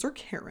their names are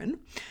Karen,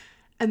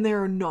 and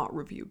there are not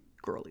review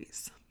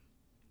girlies.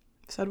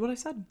 Said what I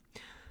said.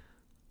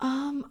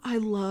 I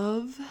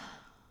love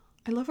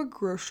a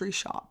grocery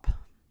shop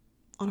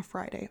on a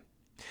Friday.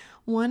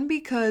 One,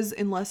 because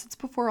unless it's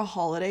before a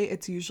holiday,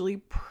 it's usually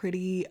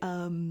pretty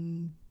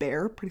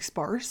bare, pretty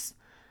sparse.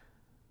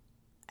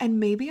 And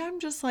maybe I'm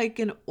just like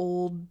an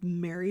old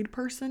married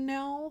person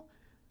now,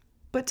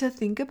 but to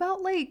think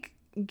about like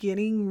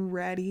getting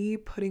ready,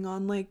 putting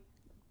on like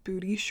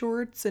booty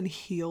shorts and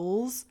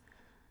heels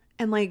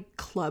and like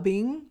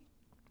clubbing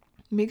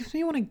makes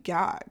me want to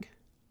gag.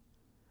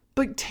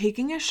 But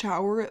taking a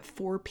shower at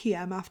 4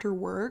 p.m. after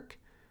work,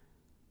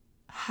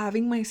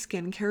 having my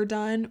skincare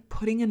done,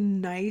 putting a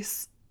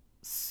nice,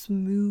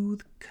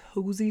 smooth,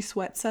 cozy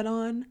sweat set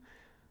on,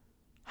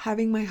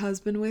 having my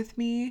husband with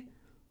me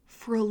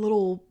for a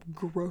little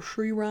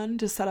grocery run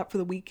to set up for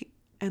the week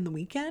and the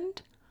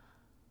weekend,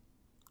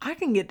 I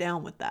can get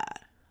down with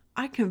that.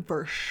 I can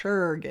for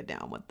sure get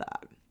down with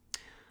that.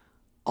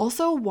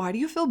 Also, why do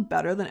you feel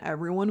better than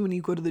everyone when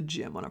you go to the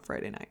gym on a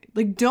Friday night?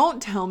 Like,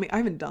 don't tell me, I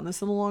haven't done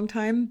this in a long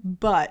time,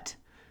 but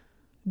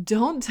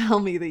don't tell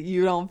me that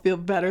you don't feel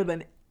better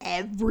than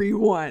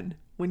everyone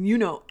when you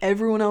know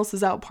everyone else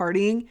is out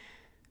partying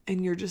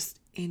and you're just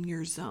in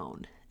your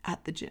zone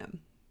at the gym.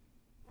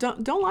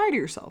 Don't lie to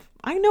yourself.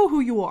 I know who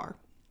you are,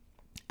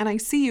 and I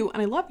see you,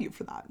 and I love you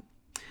for that.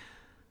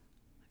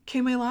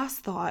 Okay, my last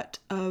thought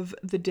of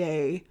the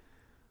day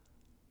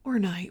or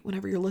night,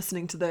 whenever you're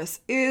listening to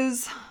this,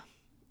 is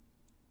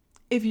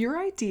if your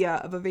idea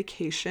of a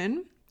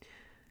vacation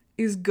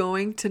is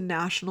going to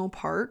national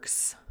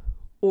parks,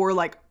 or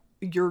like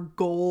your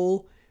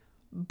goal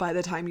by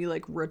the time you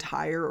like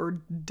retire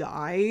or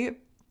die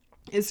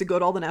is to go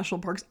to all the national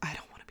parks, I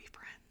don't want to be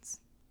friends.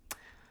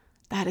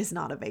 That is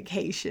not a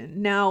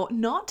vacation. Now,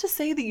 not to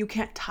say that you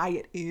can't tie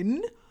it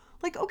in.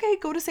 Like, okay,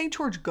 go to St.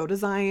 George, go to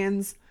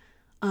Zion's,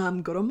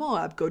 go to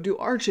Moab, go do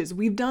Arches.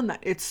 We've done that.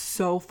 It's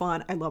so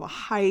fun. I love a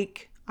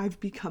hike. I've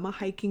become a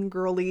hiking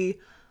girly.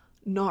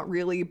 Not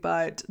really,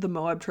 but the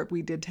Moab trip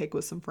we did take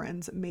with some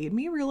friends made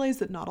me realize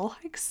that not all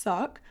hikes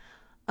suck.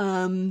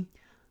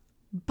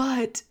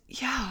 But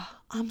yeah,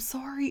 I'm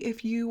sorry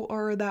if you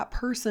are that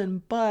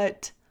person,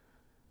 but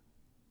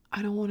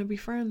I don't want to be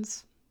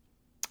friends.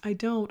 I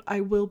don't.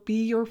 I will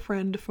be your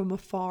friend from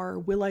afar.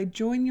 Will I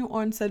join you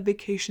on said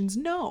vacations?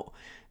 No.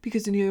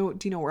 Because do you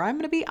know where I'm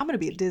going to be? I'm going to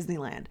be at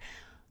Disneyland.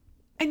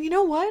 And you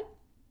know what?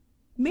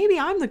 Maybe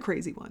I'm the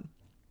crazy one.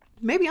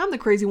 Maybe I'm the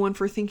crazy one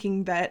for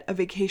thinking that a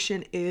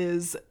vacation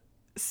is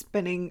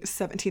spending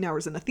 17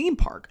 hours in a theme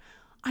park.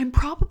 I'm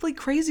probably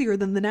crazier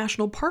than the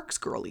national parks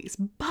girlies,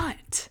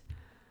 but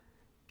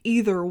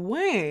either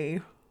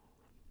way,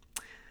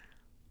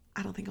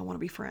 I don't think I want to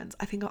be friends.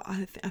 I think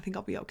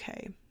I'll be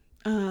okay.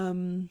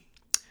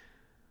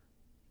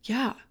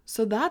 Yeah,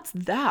 so that's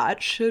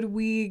that. Should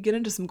we get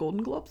into some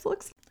Golden Globes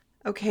looks?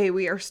 Okay,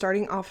 we are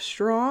starting off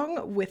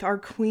strong with our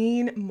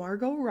queen,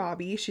 Margot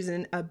Robbie. She's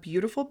in a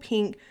beautiful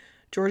pink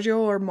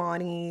Giorgio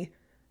Armani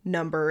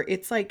number.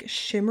 It's like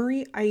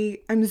shimmery.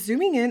 I'm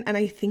zooming in and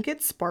I think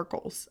it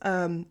sparkles.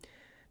 That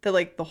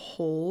like the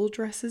whole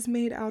dress is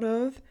made out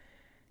of.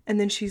 And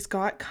then she's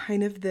got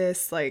kind of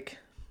this like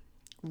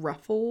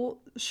ruffle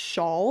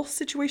shawl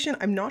situation.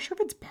 I'm not sure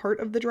if it's part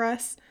of the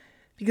dress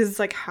because it's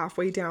like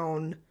halfway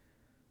down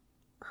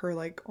her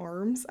like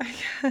arms, I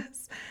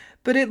guess.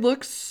 But it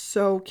looks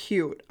so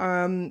cute.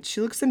 She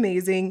looks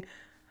amazing.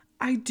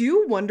 I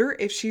do wonder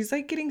if she's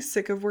like getting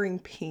sick of wearing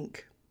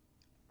pink.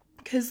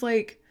 Cause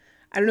like,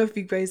 I don't know if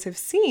you guys have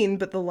seen,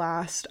 but the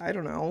last, I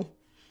don't know,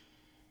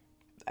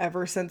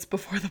 ever since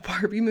before the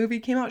Barbie movie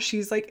came out,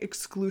 she's like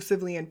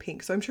exclusively in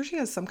pink. So I'm sure she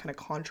has some kind of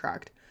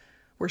contract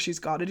where she's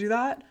got to do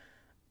that.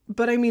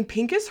 But I mean,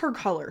 pink is her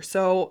color.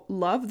 So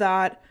love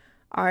that.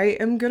 I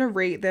am going to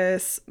rate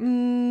this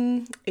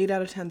 8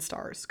 out of 10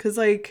 stars. Cause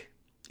like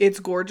it's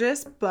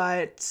gorgeous,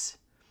 but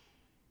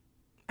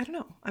I don't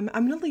know.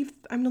 I'm going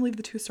to leave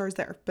the 2 stars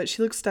there, but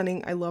she looks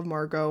stunning. I love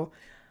Margot.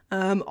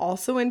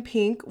 Also in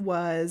pink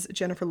was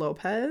Jennifer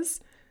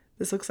Lopez.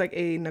 This looks like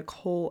a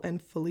Nicole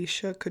and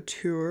Felicia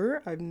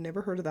Couture. I've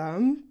never heard of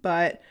them,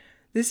 but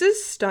this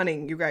is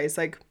stunning, you guys.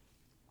 Like,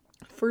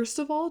 first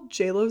of all,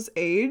 JLo's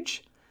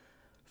age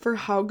for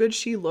how good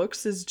she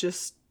looks is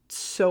just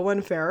so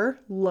unfair.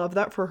 Love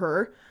that for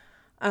her.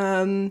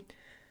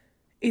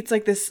 It's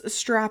like this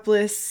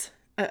strapless,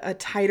 a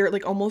tighter,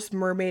 like almost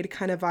mermaid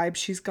kind of vibe.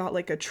 She's got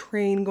like a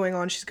train going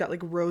on. She's got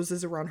like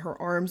roses around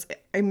her arms.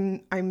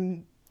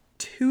 I'm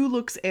 2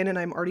 looks in and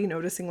I'm already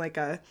noticing like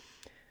a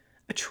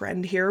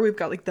trend here. We've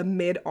got like the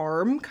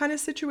mid-arm kind of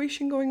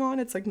situation going on.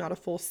 It's like not a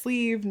full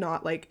sleeve,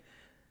 not like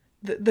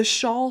the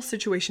shawl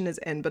situation is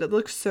in, but it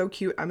looks so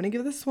cute. I'm going to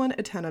give this one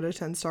a 10 out of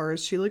 10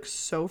 stars. She looks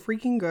so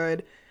freaking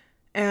good.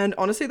 And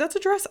honestly, that's a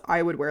dress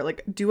I would wear.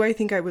 Like, do I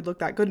think I would look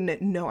that good in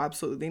it? No,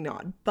 absolutely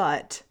not.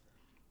 But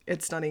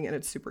it's stunning and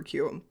it's super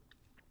cute.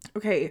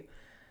 Okay,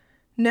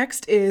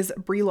 next is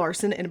Brie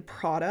Larson in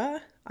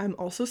Prada. I'm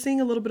also seeing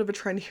a little bit of a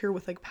trend here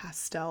with like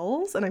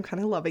pastels, and I'm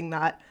kind of loving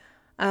that.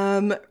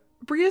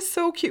 Brie is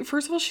so cute.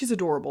 First of all, she's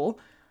adorable.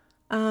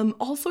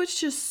 Also, it's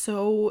just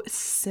so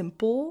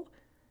simple.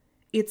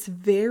 It's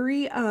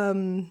very,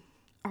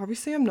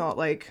 obviously I'm not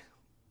like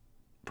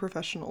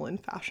professional in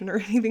fashion or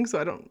anything,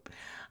 so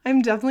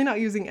I'm definitely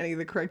not using any of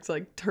the correct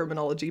like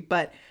terminology,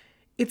 but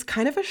it's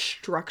kind of a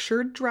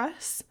structured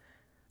dress.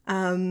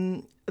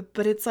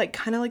 But it's like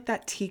kind of like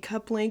that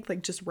teacup length,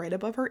 like just right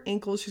above her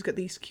ankles. She's got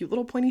these cute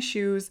little pointy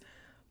shoes.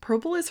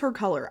 Purple is her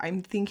color.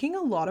 I'm thinking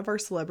a lot of our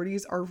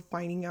celebrities are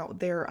finding out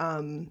their,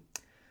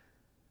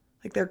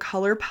 like their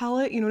color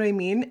palette, you know what I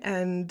mean?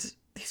 And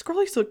these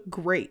girlies look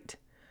great.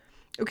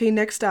 Okay,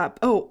 next up.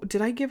 Oh,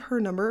 did I give her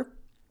a number?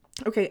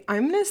 Okay,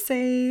 I'm going to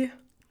say,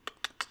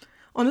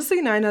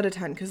 honestly, 9 out of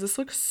 10 because this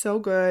looks so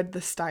good.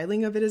 The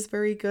styling of it is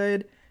very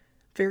good.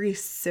 Very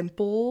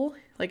simple.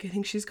 Like, I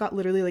think she's got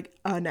literally like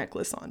a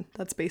necklace on.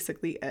 That's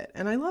basically it.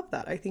 And I love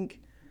that. I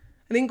think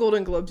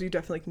Golden Globes, you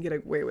definitely can get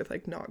away with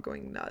like not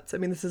going nuts. I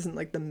mean, this isn't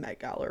like the Met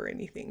Gala or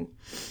anything.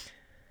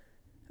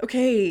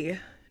 Okay,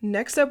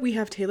 next up we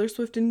have Taylor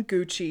Swift and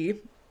Gucci.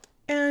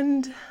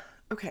 And,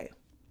 okay,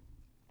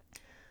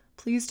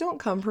 please don't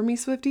come for me,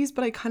 Swifties,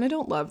 but I kind of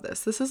don't love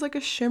this. This is like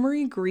a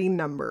shimmery green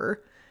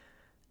number.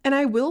 And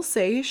I will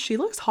say she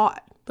looks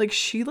hot. Like,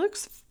 she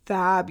looks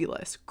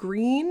fabulous.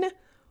 Green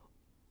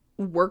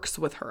works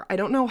with her. I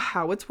don't know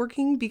how it's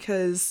working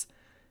because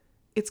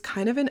it's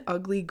kind of an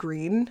ugly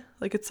green.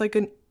 Like, it's like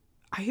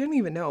I don't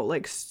even know,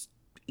 like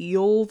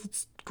eel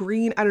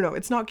green. I don't know.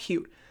 It's not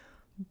cute.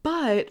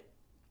 But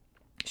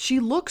she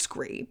looks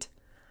great.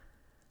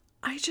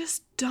 I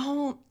just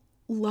don't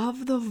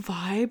love the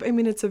vibe. I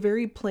mean, it's a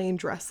very plain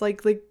dress.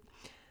 Like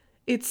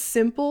it's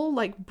simple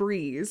like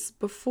Breeze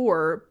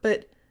before,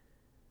 but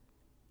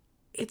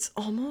it's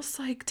almost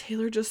like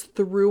Taylor just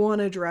threw on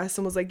a dress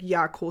and was like,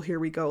 yeah, cool, here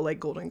we go, like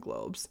Golden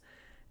Globes.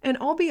 And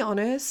I'll be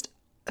honest,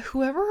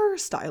 whoever her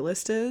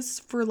stylist is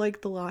for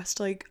like the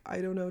last, like,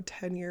 I don't know,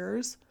 10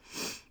 years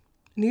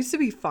needs to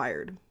be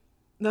fired.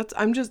 That's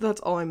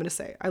all I'm going to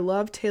say. I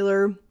love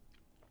Taylor.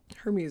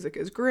 Her music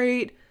is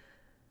great.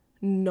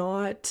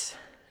 Not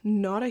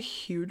a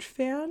huge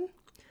fan.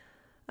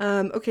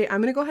 Okay,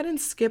 I'm going to go ahead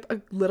and skip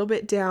a little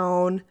bit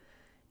down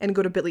and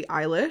go to Billie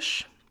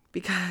Eilish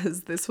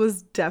because this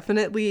was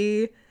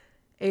definitely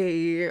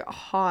a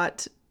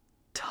hot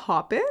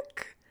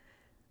topic.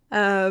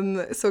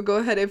 So go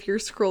ahead if you're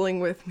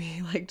scrolling with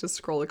me, like just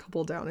scroll a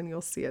couple down and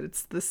you'll see it.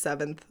 It's the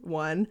 7th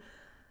one.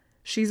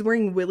 She's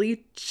wearing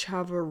Willy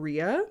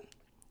Chavaria.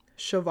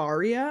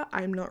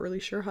 I'm not really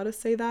sure how to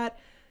say that.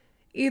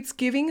 It's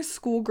giving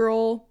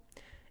schoolgirl.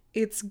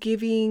 It's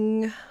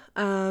giving,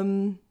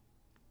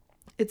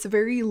 it's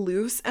very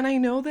loose. And I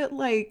know that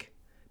like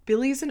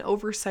Billie's an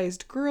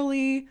oversized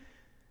girly,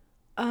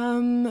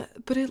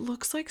 but it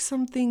looks like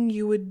something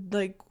you would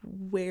like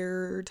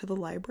wear to the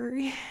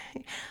library.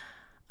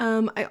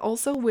 I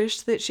also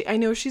wish that I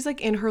know she's like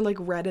in her like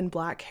red and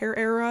black hair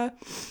era,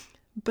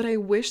 but I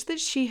wish that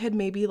she had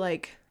maybe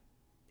like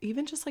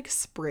even just like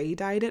spray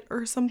dyed it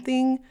or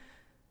something,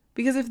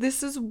 because if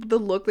this is the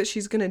look that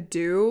she's gonna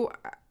do,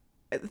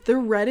 the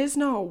red is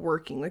not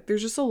working. Like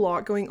there's just a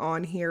lot going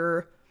on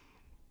here.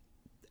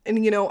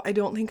 And you know, I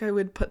don't think I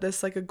would put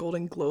this like a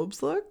Golden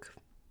Globes look.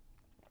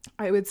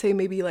 I would say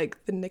maybe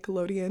like the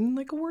Nickelodeon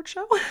like award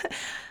show.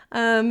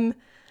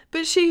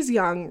 But she's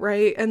young,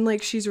 right? And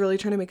like she's really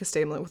trying to make a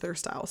statement with her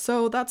style.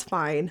 So that's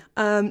fine.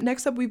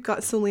 Next up we've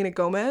got Selena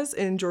Gomez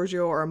and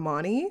Giorgio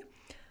Armani.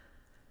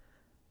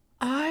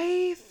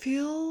 I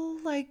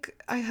feel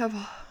like I have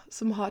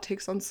some hot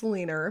takes on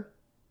Selena,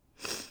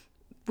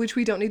 which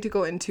we don't need to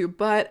go into,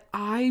 but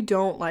I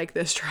don't like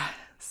this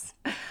dress.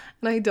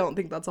 And I don't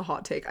think that's a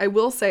hot take. I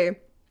will say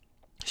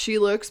she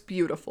looks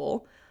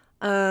beautiful.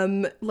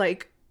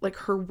 Like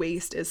her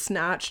waist is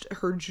snatched.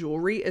 Her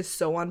jewelry is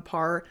so on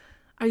par.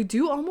 I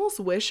do almost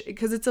wish,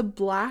 because it's a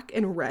black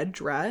and red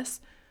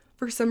dress,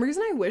 for some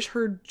reason I wish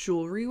her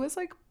jewelry was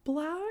like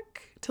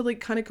black to like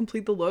kind of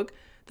complete the look.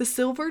 The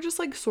silver just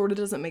like sort of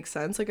doesn't make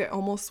sense. Like I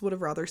almost would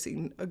have rather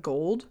seen a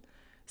gold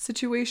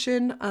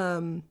situation.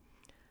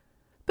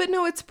 But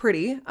no, it's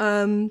pretty.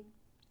 But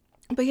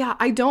yeah,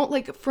 I don't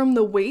like from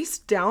the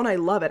waist down. I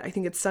love it. I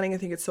think it's stunning. I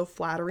think it's so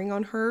flattering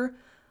on her.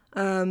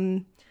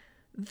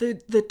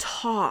 The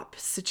top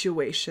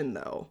situation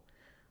though,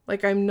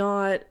 like I'm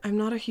not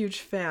a huge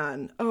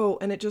fan. Oh,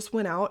 and it just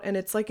went out and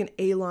it's like an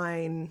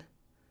A-line,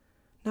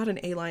 not an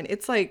A-line.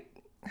 It's like,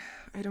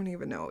 I don't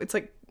even know. It's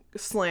like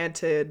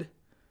slanted.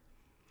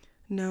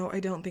 No, I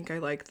don't think I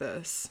like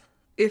this.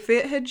 If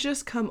it had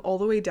just come all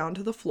the way down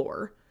to the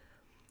floor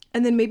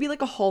and then maybe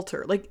like a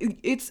halter, like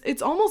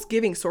it's almost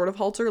giving sort of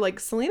halter. Like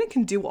Selena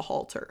can do a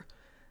halter,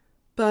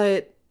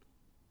 but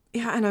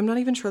yeah. And I'm not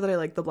even sure that I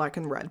like the black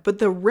and red, but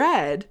the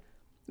red,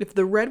 if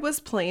the red was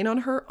plain on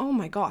her, oh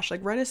my gosh,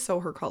 like red is so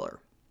her color.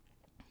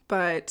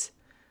 But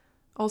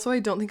also I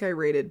don't think I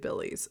rated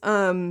Billie's.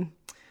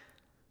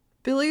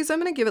 Billie's, I'm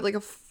going to give it like a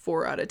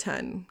 4 out of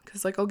 10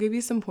 because like I'll give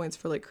you some points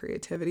for like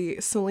creativity.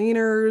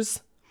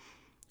 Selena's,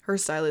 her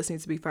stylist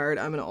needs to be fired.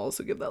 I'm going to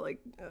also give that like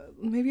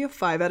maybe a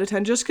 5 out of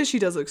 10 just because she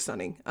does look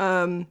stunning.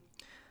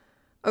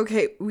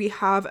 Okay, we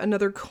have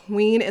another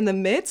queen in the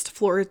midst.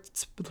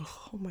 Florence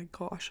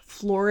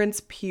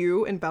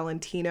Pugh and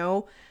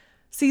Valentino.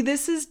 See,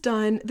 this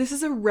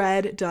is a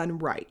red done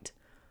right.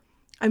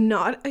 I'm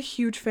not a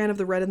huge fan of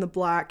the red and the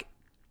black,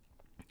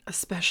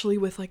 especially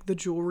with like the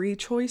jewelry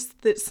choice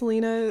that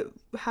Selena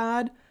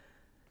had.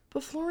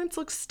 But Florence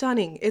looks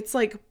stunning. It's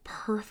like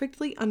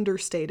perfectly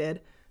understated,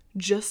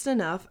 just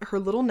enough. Her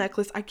little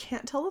necklace, I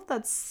can't tell if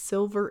that's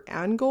silver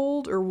and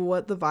gold or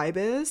what the vibe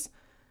is,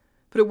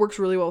 but it works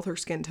really well with her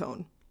skin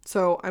tone.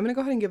 So I'm going to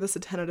go ahead and give this a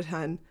 10 out of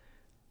 10.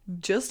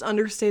 Just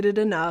understated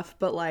enough,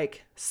 but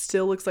like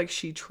still looks like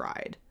she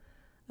tried.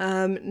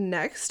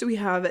 Next we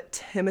have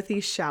Timothée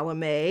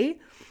Chalamet.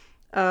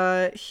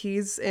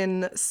 He's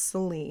in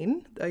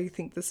Celine. I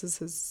think this is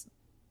his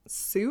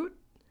suit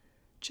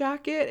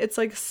jacket. It's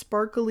like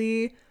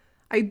sparkly.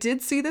 I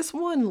did see this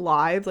one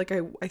live. Like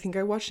I think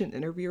I watched an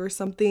interview or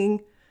something.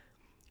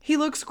 He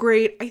looks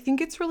great. I think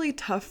it's really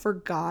tough for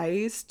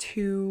guys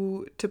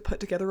to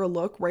put together a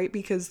look, right?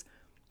 Because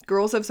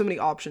girls have so many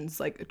options,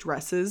 like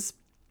dresses,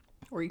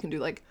 or you can do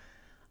like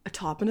a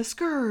top and a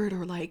skirt,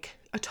 or like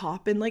a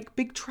top and like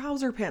big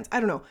trouser pants. I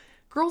don't know.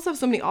 Girls have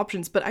so many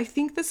options, but I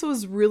think this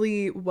was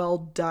really well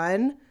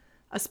done,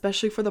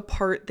 especially for the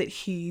part that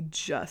he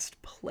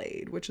just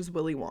played, which is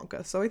Willy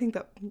Wonka. So I think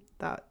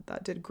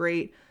that did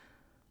great.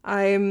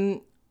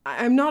 I'm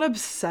not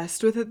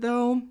obsessed with it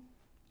though.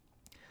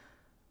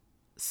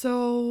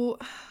 So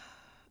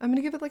I'm going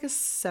to give it like a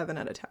 7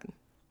 out of 10.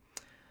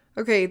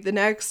 Okay, the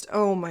next,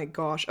 oh my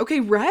gosh.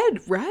 Okay, red,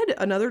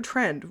 another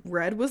trend.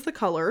 Red was the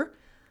color.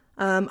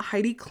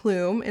 Heidi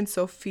Klum and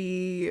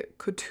Sophie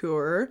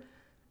Couture.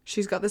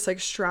 She's got this like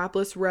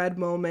strapless red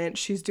moment.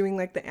 She's doing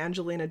like the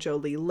Angelina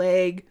Jolie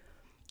leg.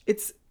 I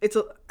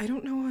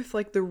don't know if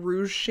like the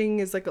ruching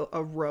is like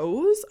a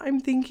rose, I'm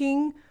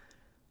thinking,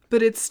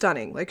 but it's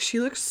stunning. Like she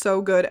looks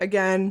so good.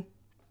 Again,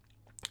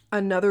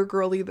 another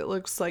girly that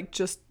looks like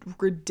just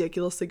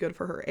ridiculously good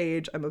for her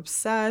age. I'm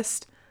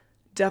obsessed.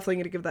 Definitely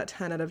going to give that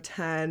 10 out of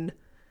 10.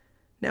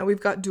 Now we've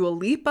got Dua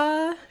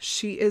Lipa.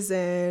 She is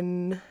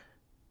in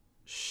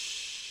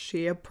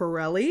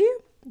Schiaparelli.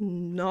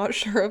 Not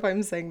sure if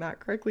I'm saying that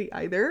correctly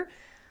either.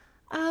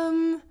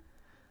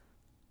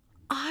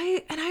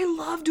 I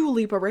love Dua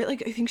Lipa, right?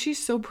 Like I think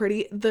she's so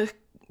pretty. The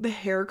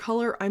hair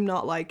color I'm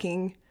not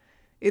liking.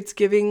 It's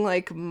giving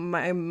like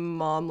my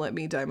mom let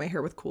me dye my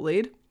hair with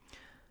Kool-Aid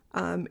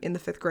in the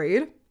 5th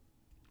grade.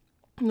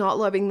 Not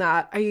loving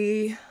that.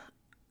 I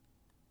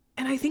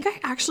think I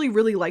actually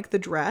really like the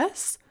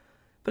dress,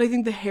 but I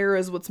think the hair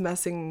is what's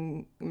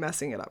messing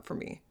it up for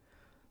me.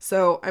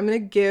 So I'm going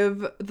to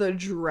give the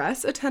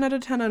dress a 10 out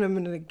of 10, and I'm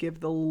going to give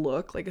the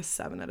look like a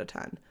 7 out of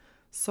 10.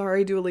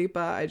 Sorry, Dua Lipa.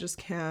 I just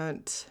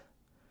can't.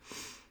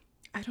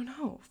 I don't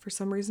know. For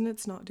some reason,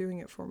 it's not doing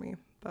it for me,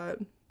 but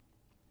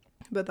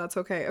that's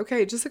okay.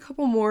 Okay, just a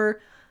couple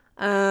more.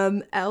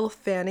 Elle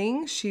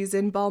Fanning. She's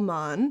in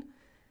Balmain.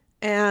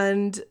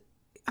 And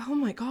oh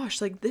my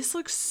gosh, like this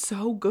looks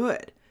so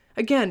good.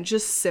 Again,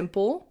 just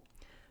simple.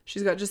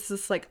 She's got just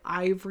this like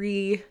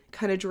ivory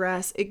kind of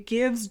dress. It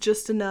gives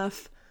just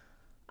enough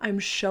I'm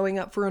showing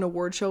up for an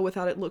award show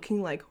without it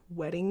looking like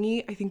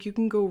wedding-y. I think you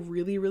can go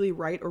really, really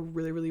right or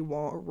really, really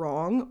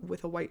wrong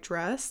with a white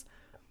dress.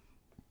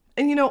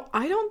 And you know,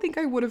 I don't think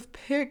I would have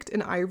picked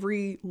an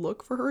ivory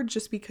look for her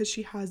just because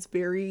she has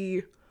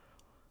very,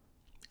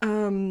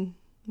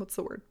 what's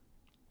the word?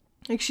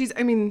 Like she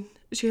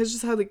has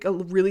just had like a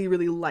really,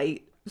 really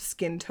light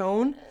skin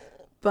tone.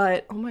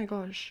 But oh my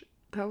gosh,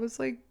 that was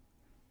like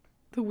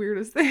the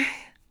weirdest thing.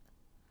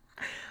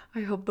 I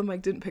hope the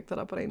mic didn't pick that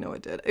up, but I know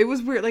it did. It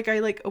was weird. Like I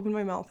like opened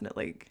my mouth and it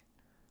like,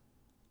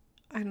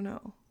 I don't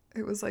know.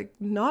 It was like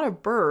not a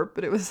burp,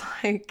 but it was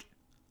like,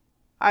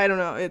 I don't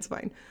know. It's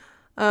fine.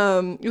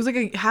 It was like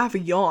a half a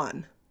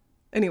yawn.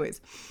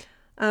 Anyways.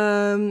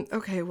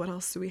 Okay, what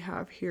else do we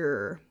have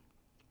here?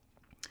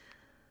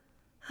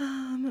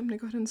 I'm gonna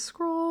go ahead and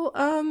scroll.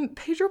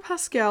 Pedro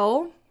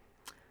Pascal.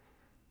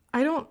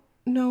 I don't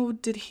know,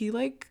 did he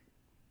like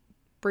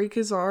break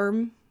his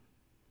arm?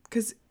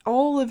 Because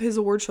all of his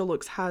award show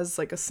looks has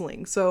like a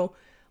sling. So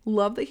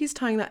love that he's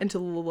tying that into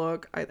the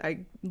look. I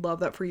love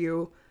that for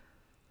you.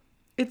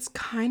 It's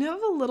kind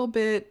of a little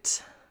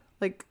bit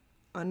like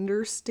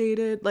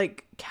understated,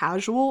 like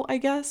casual, I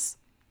guess,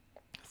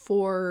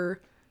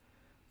 for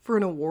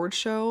an award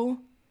show.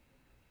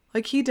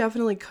 Like he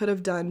definitely could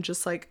have done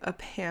just like a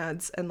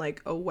pants and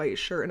like a white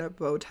shirt and a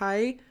bow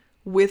tie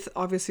with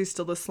obviously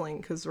still the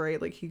sling, because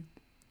right, like he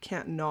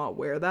can't not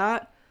wear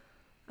that.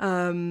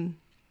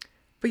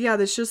 But yeah,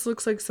 this just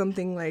looks like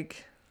something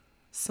like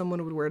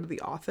someone would wear to the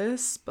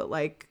office, but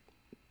like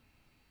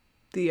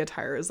the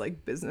attire is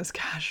like business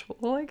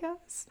casual, I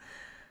guess.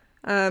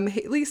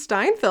 Haley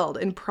Steinfeld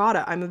in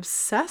Prada. I'm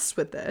obsessed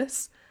with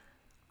this.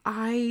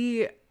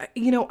 I'm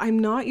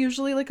not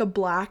usually like a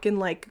black and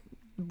like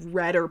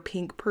red or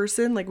pink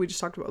person, like we just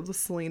talked about with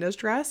Selena's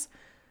dress.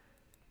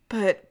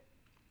 But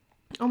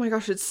oh my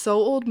gosh, it's so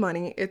old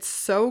money. It's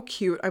so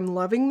cute. I'm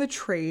loving the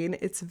train.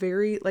 It's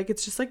very like,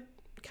 it's just like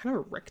kind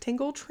of a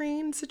rectangle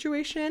train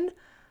situation.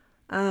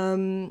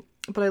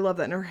 But I love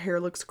that. And her hair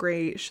looks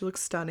great. She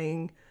looks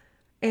stunning.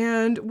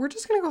 And we're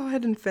just going to go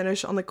ahead and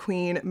finish on the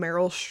queen,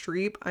 Meryl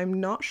Streep. I'm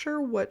not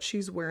sure what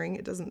she's wearing.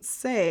 It doesn't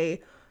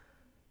say,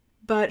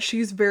 but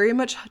she's very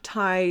much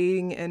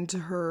tying into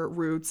her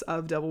roots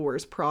of Devil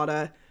Wears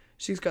Prada.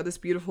 She's got this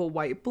beautiful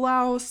white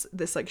blouse,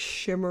 this like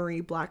shimmery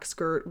black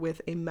skirt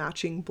with a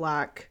matching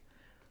black,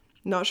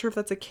 not sure if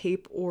that's a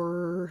cape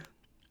or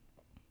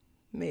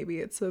maybe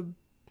it's a,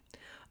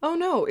 oh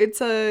no,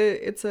 it's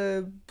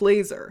a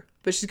blazer.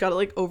 But she's got it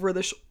like over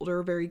the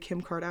shoulder, very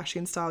Kim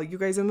Kardashian style. You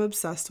guys, I'm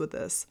obsessed with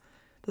this.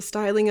 The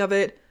styling of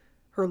it,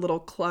 her little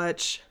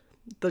clutch,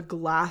 the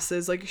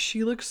glasses, like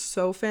she looks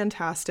so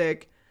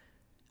fantastic.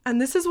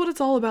 And this is what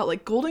it's all about.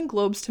 Like Golden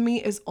Globes to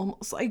me is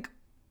almost like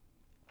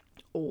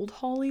old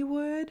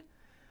Hollywood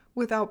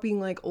without being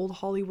like old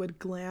Hollywood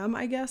glam,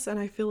 I guess. And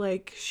I feel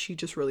like she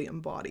just really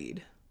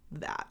embodied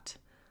that.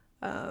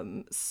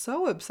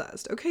 So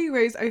obsessed. Okay, you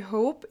guys, I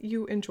hope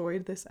you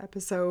enjoyed this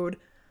episode.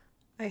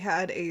 I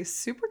had a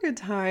super good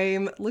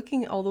time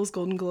looking at all those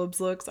Golden Globes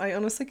looks. I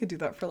honestly could do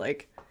that for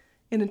like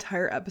an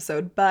entire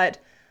episode, but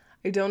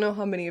I don't know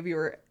how many of you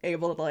were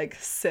able to like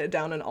sit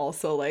down and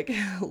also like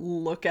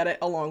look at it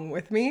along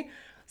with me.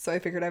 So I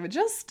figured I would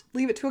just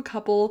leave it to a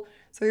couple.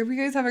 So I hope you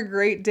guys have a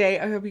great day.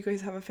 I hope you guys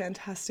have a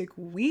fantastic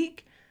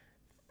week.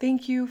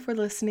 Thank you for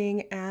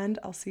listening, and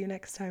I'll see you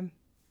next time.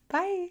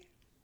 Bye.